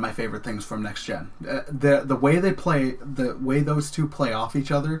weirdly one of my favorite things from Next Gen. The way they play, the way those two play off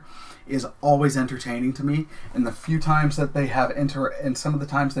each other, is always entertaining to me. And the few times that they have and some of the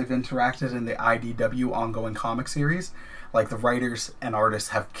times they've interacted in the IDW ongoing comic series, the writers and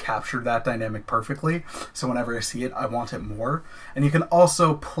artists have captured that dynamic perfectly. So whenever I see it, I want it more. And you can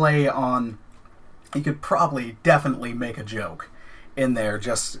also play on. You could definitely make a joke in there,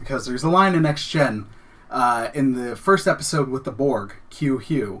 just because there's a line in Next Gen. In the first episode with the Borg, Q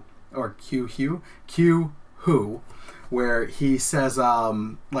Who, where he says, I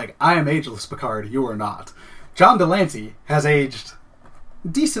am ageless, Picard, you are not. John Delancey has aged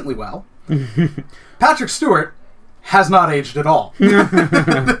decently well. Patrick Stewart has not aged at all.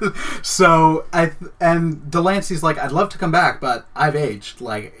 So, and Delancey's like, I'd love to come back, but I've aged.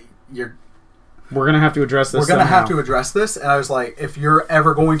 We're going to have to address this. We're going to have to address this. And I was like, if you're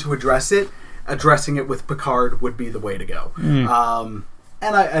ever going to address it, addressing it with Picard would be the way to go. And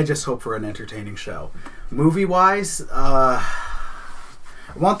I just hope for an entertaining show. Movie-wise, I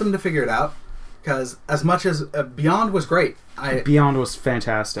want them to figure it out, because as much as Beyond was great. Beyond was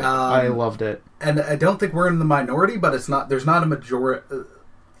fantastic. I loved it. And I don't think we're in the minority, but there's not a majority.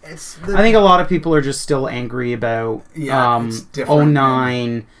 I think a lot of people are just still angry about it's different.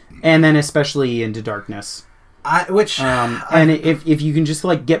 09, and then especially Into Darkness. And if you can just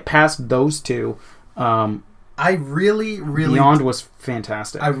get past those two, I I really Beyond was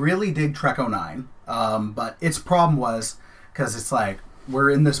fantastic. I really dig Trek 09, but its problem was because it's like we're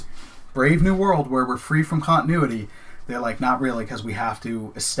in this brave new world where we're free from continuity. They're like, not really, because we have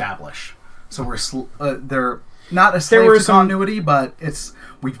to establish. So they're not a slave to continuity, but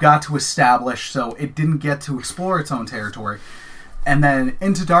we've got to establish. So it didn't get to explore its own territory. And then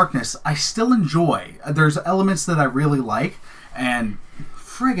Into Darkness, I still enjoy. There's elements that I really like, and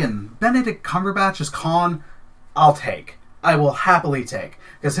friggin' Benedict Cumberbatch as Khan, I'll take. I will happily take,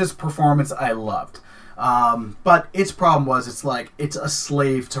 because his performance I loved. But its problem was it's a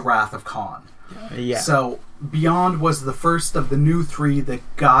slave to Wrath of Khan. Yeah. So Beyond was the first of the new three that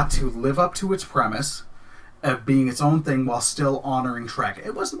got to live up to its premise of being its own thing while still honoring Trek.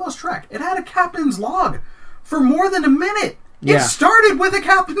 It was the most Trek. It had a captain's log for more than a minute. Yeah. It started with a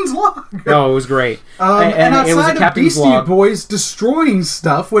captain's log. Oh, it was great. And outside it was a of captain's Beastie log. Boys destroying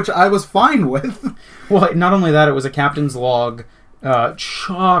stuff, which I was fine with. Well, not only that, it was a captain's log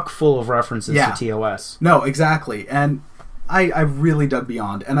chock full of references to TOS. No, exactly. And I really dug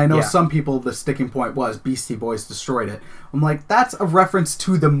Beyond. And I know some people, the sticking point was Beastie Boys destroyed it. I'm like, that's a reference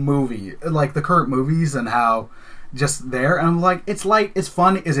to the movie. Like, the current movies and how just there. And I'm like, it's light, it's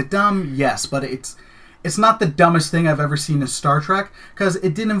fun. Is it dumb? Yes, but it's not the dumbest thing I've ever seen in Star Trek, because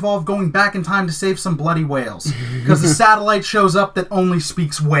it didn't involve going back in time to save some bloody whales. Because the satellite shows up that only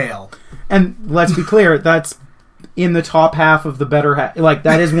speaks whale. And let's be clear, that's in the top half of the better half. Like,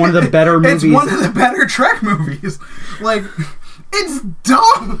 that is one of the better movies. It's one of the better Trek movies. Like, it's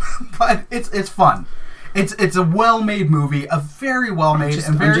dumb, but it's fun. It's a well-made movie, a very well-made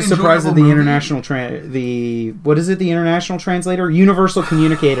and very I'm just surprised that the movie. international what is it? The international translator, universal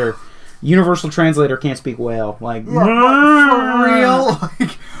communicator. Universal translator can't speak whale. Like, for real.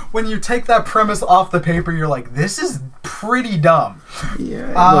 Like, when you take that premise off the paper, you're like, this is pretty dumb.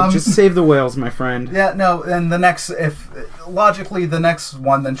 Yeah, look, just save the whales, my friend. Yeah, no, and the next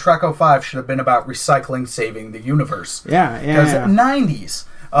one, then Trek 05 should have been about recycling, saving the universe. Yeah. Because 90s.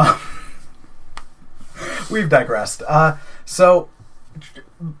 We've digressed. So,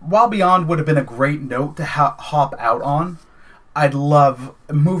 while Beyond would have been a great note to hop out on, I'd love,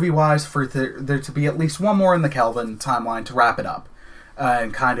 movie-wise, for there to be at least one more in the Kelvin timeline to wrap it up.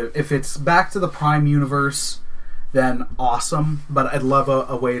 And kind of, if it's back to the Prime universe, then awesome. But I'd love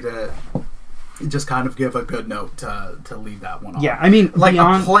a way to just kind of give a good note to leave that one on. Yeah, I mean, like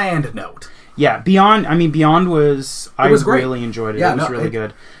Beyond, a planned note. Yeah, Beyond was... I really enjoyed it. Yeah, it was really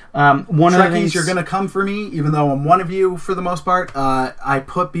good. One of the things... you're going to come for me, even though I'm one of you for the most part. I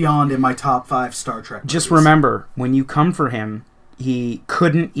put Beyond in my top 5 Star Trek movies. Just remember, when you come for him, he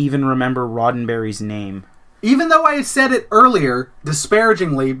couldn't even remember Roddenberry's name. Even though I said it earlier,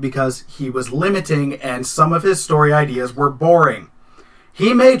 disparagingly, because he was limiting and some of his story ideas were boring.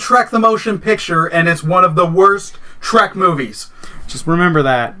 He made Trek the Motion Picture, and it's one of the worst Trek movies. Just remember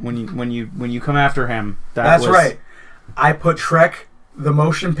that when you come after him. That's right. I put Trek the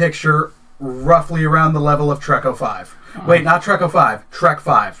Motion Picture roughly around the level of Trek 05. Wait, not Trek 05. Trek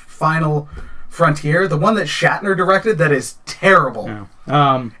 5. Final Frontier. The one that Shatner directed that is terrible.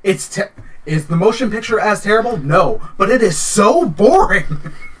 Yeah. Is the motion picture as terrible? No. But it is so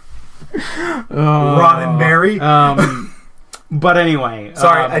boring. Roddenberry. But anyway,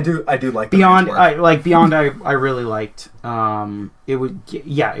 sorry, I do like Beyond. Beyond. I really liked. It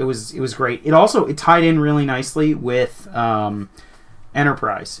was great. It tied in really nicely with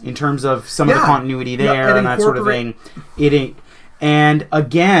Enterprise in terms of some of the continuity there and that sort of thing. And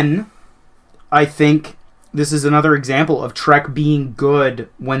again, I think this is another example of Trek being good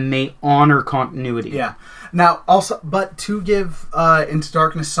when they honor continuity. Yeah. Now, also, but to give Into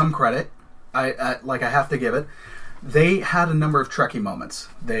Darkness some credit, I have to give it. They had a number of Trekkie moments.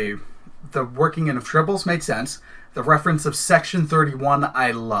 The working in of triples made sense. The reference of Section 31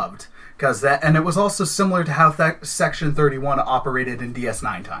 I loved, and it was also similar to how Section 31 operated in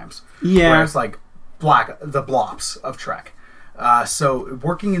DS9 times. Yeah, where it's like the blops of Trek. So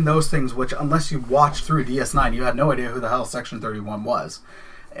working in those things, which unless you watched through DS9, you had no idea who the hell Section 31 was,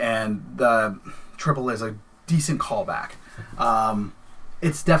 and the triple is a decent callback.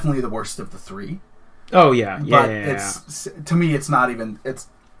 It's definitely the worst of the three. Oh yeah, but it's to me, it's not even. It's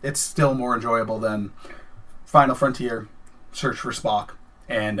still more enjoyable than Final Frontier, Search for Spock,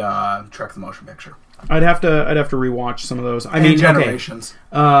 and Trek the Motion Picture. I'd have to rewatch some of those. I mean, Generations.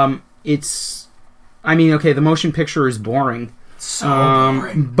 Okay. The motion picture is boring. So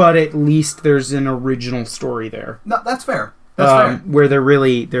boring. But at least there's an original story there. No, that's fair. That's fair. Where there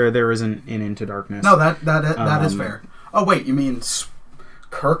really there isn't an Into Darkness. No, that is fair. Oh wait, you mean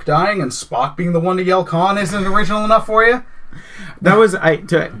Kirk dying and Spock being the one to yell "Khan" isn't original enough for you? That was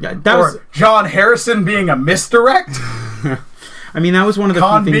that was John Harrison being a misdirect. I mean, that was one of the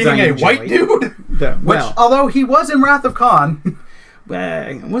Khan few things being I a enjoyed. white dude. Well, Which, although he was in Wrath of Khan,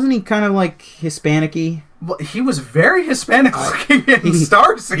 wasn't he kind of like Hispanic-y? well, he was very Hispanic looking in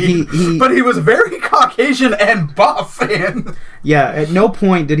Starseed, he- but he was very Caucasian and buff. And Yeah, at no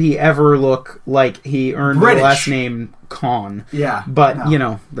point did he ever look like he earned British. the last name Khan. yeah, But, no. you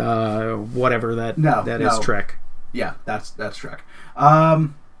know, whatever that is Trek. Yeah, that's Trek.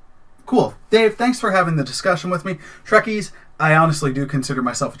 Cool. Dave, thanks for having the discussion with me. Trekkies, I honestly do consider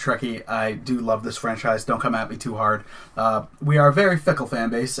myself a Trekkie. I do love this franchise. Don't come at me too hard. We are a very fickle fan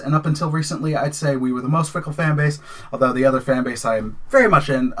base, and up until recently, I'd say we were the most fickle fan base, although the other fan base I am very much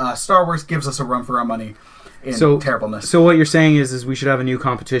in. Star Wars gives us a run for our money in terribleness. So what you're saying is we should have a new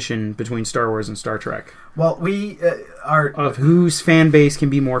competition between Star Wars and Star Trek Well, we are... of whose fan base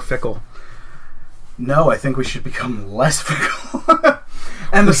can be more fickle. No, I think we should become less fickle.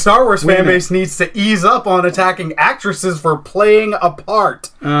 And the Star Wars Wait a fan minute. base needs to ease up on attacking actresses for playing a part.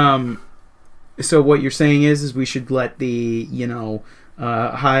 So what you're saying is we should let the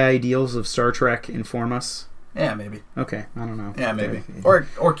high ideals of Star Trek inform us. Yeah, maybe. Okay, I don't know. Yeah, maybe. Okay.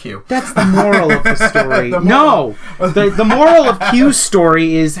 Or Q. That's the moral of the story. The No! The moral of Q's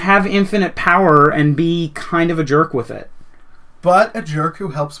story is have infinite power and be kind of a jerk with it. But a jerk who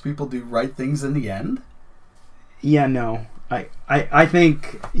helps people do right things in the end? Yeah, no. I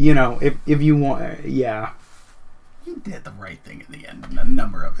think, if you want... Yeah. He did the right thing in the end in a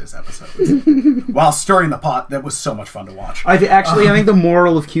number of his episodes. While stirring the pot, that was so much fun to watch. I think the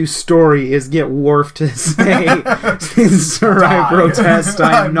moral of Q's story is get Worf to say, Sir, I protest,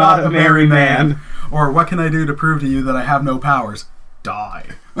 I'm not a merry man. Or what can I do to prove to you that I have no powers? Die.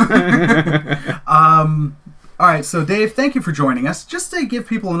 Alright, so Dave, thank you for joining us. Just to give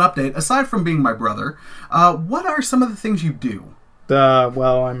people an update, aside from being my brother, what are some of the things you do?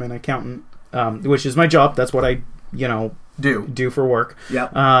 Well, I'm an accountant, which is my job. That's what I, Do for work.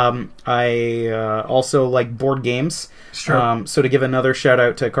 Yep. I also like board games. Sure. So to give another shout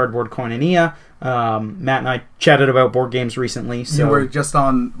out to Cardboard Koinonia, Matt and I chatted about board games recently. So You were just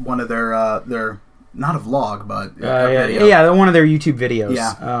on one of their not a vlog, but a video. yeah, one of their YouTube videos.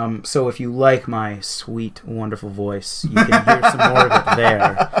 Yeah. So if you like my sweet, wonderful voice, you can hear some more of it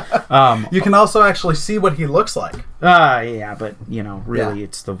there. You can also actually see what he looks like. Yeah, but really,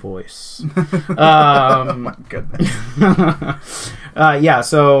 it's the voice. Oh my goodness.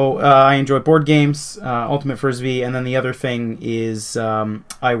 So I enjoy board games, Ultimate Frisbee, and then the other thing is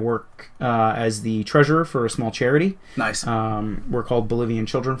I work as the treasurer for a small charity. Nice. We're called Bolivian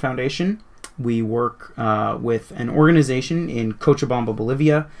Children Foundation. We work with an organization in Cochabamba,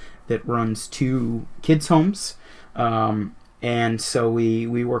 Bolivia, that runs 2 kids' homes. And so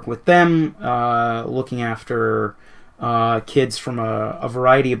we work with them, looking after kids from a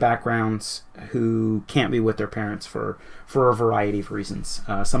variety of backgrounds who can't be with their parents for a variety of reasons.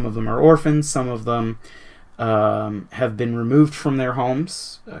 Some of them are orphans. Some of them have been removed from their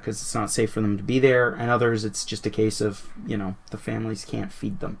homes because it's not safe for them to be there, and others it's just a case of the families can't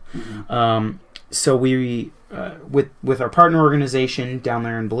feed them. Mm-hmm. So we with our partner organization down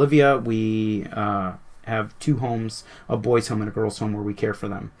there in Bolivia, we have 2 homes, a boys' home and a girls' home, where we care for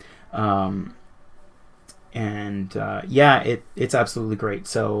them. It's absolutely great.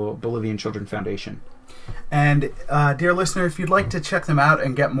 So Bolivian Children Foundation. And dear listener, if you'd like to check them out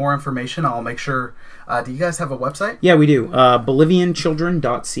and get more information, I'll make sure. Do you guys have a website? Yeah, we do.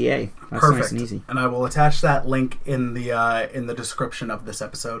 BolivianChildren.ca. That's Perfect. nice and easy. And I will attach that link in the description of this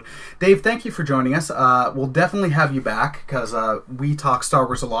episode. Dave, thank you for joining us. We'll definitely have you back because we talk Star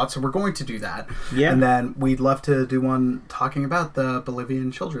Wars a lot, so we're going to do that. Yeah. And then we'd love to do one talking about the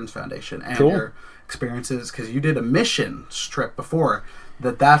Bolivian Children's Foundation and your experiences, because you did a mission trip before.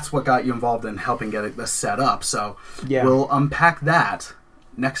 That's what got you involved in helping get this set up. So we'll unpack that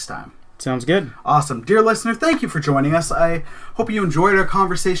next time. Sounds good. Awesome. Dear listener, thank you for joining us. I hope you enjoyed our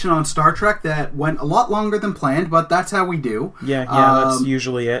conversation on Star Trek that went a lot longer than planned, but that's how we do. Yeah, that's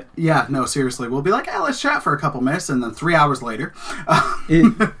usually it. Yeah, no, seriously. We'll be like, let's chat for a couple minutes, and then 3 hours later.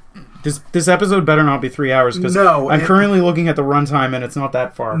 This episode better not be 3 hours, because I'm currently looking at the runtime, and it's not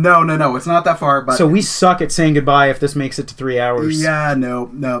that far. No, it's not that far. But so we suck at saying goodbye if this makes it to 3 hours. Yeah, no,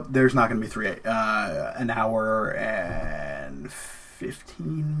 there's not going to be an hour and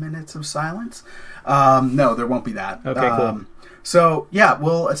 15 minutes of silence. No, there won't be that. Okay, cool. So, yeah,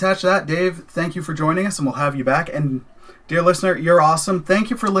 we'll attach that. Dave, thank you for joining us, and we'll have you back. And Dear listener, you're awesome. Thank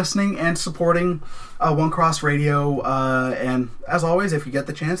you for listening and supporting One Cross Radio. And as always, if you get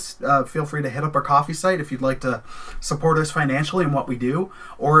the chance, feel free to hit up our coffee site if you'd like to support us financially in what we do.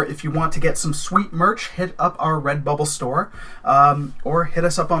 Or if you want to get some sweet merch, hit up our Redbubble store. Or hit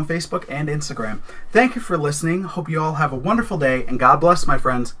us up on Facebook and Instagram. Thank you for listening. Hope you all have a wonderful day. And God bless, my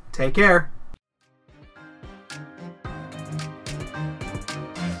friends. Take care.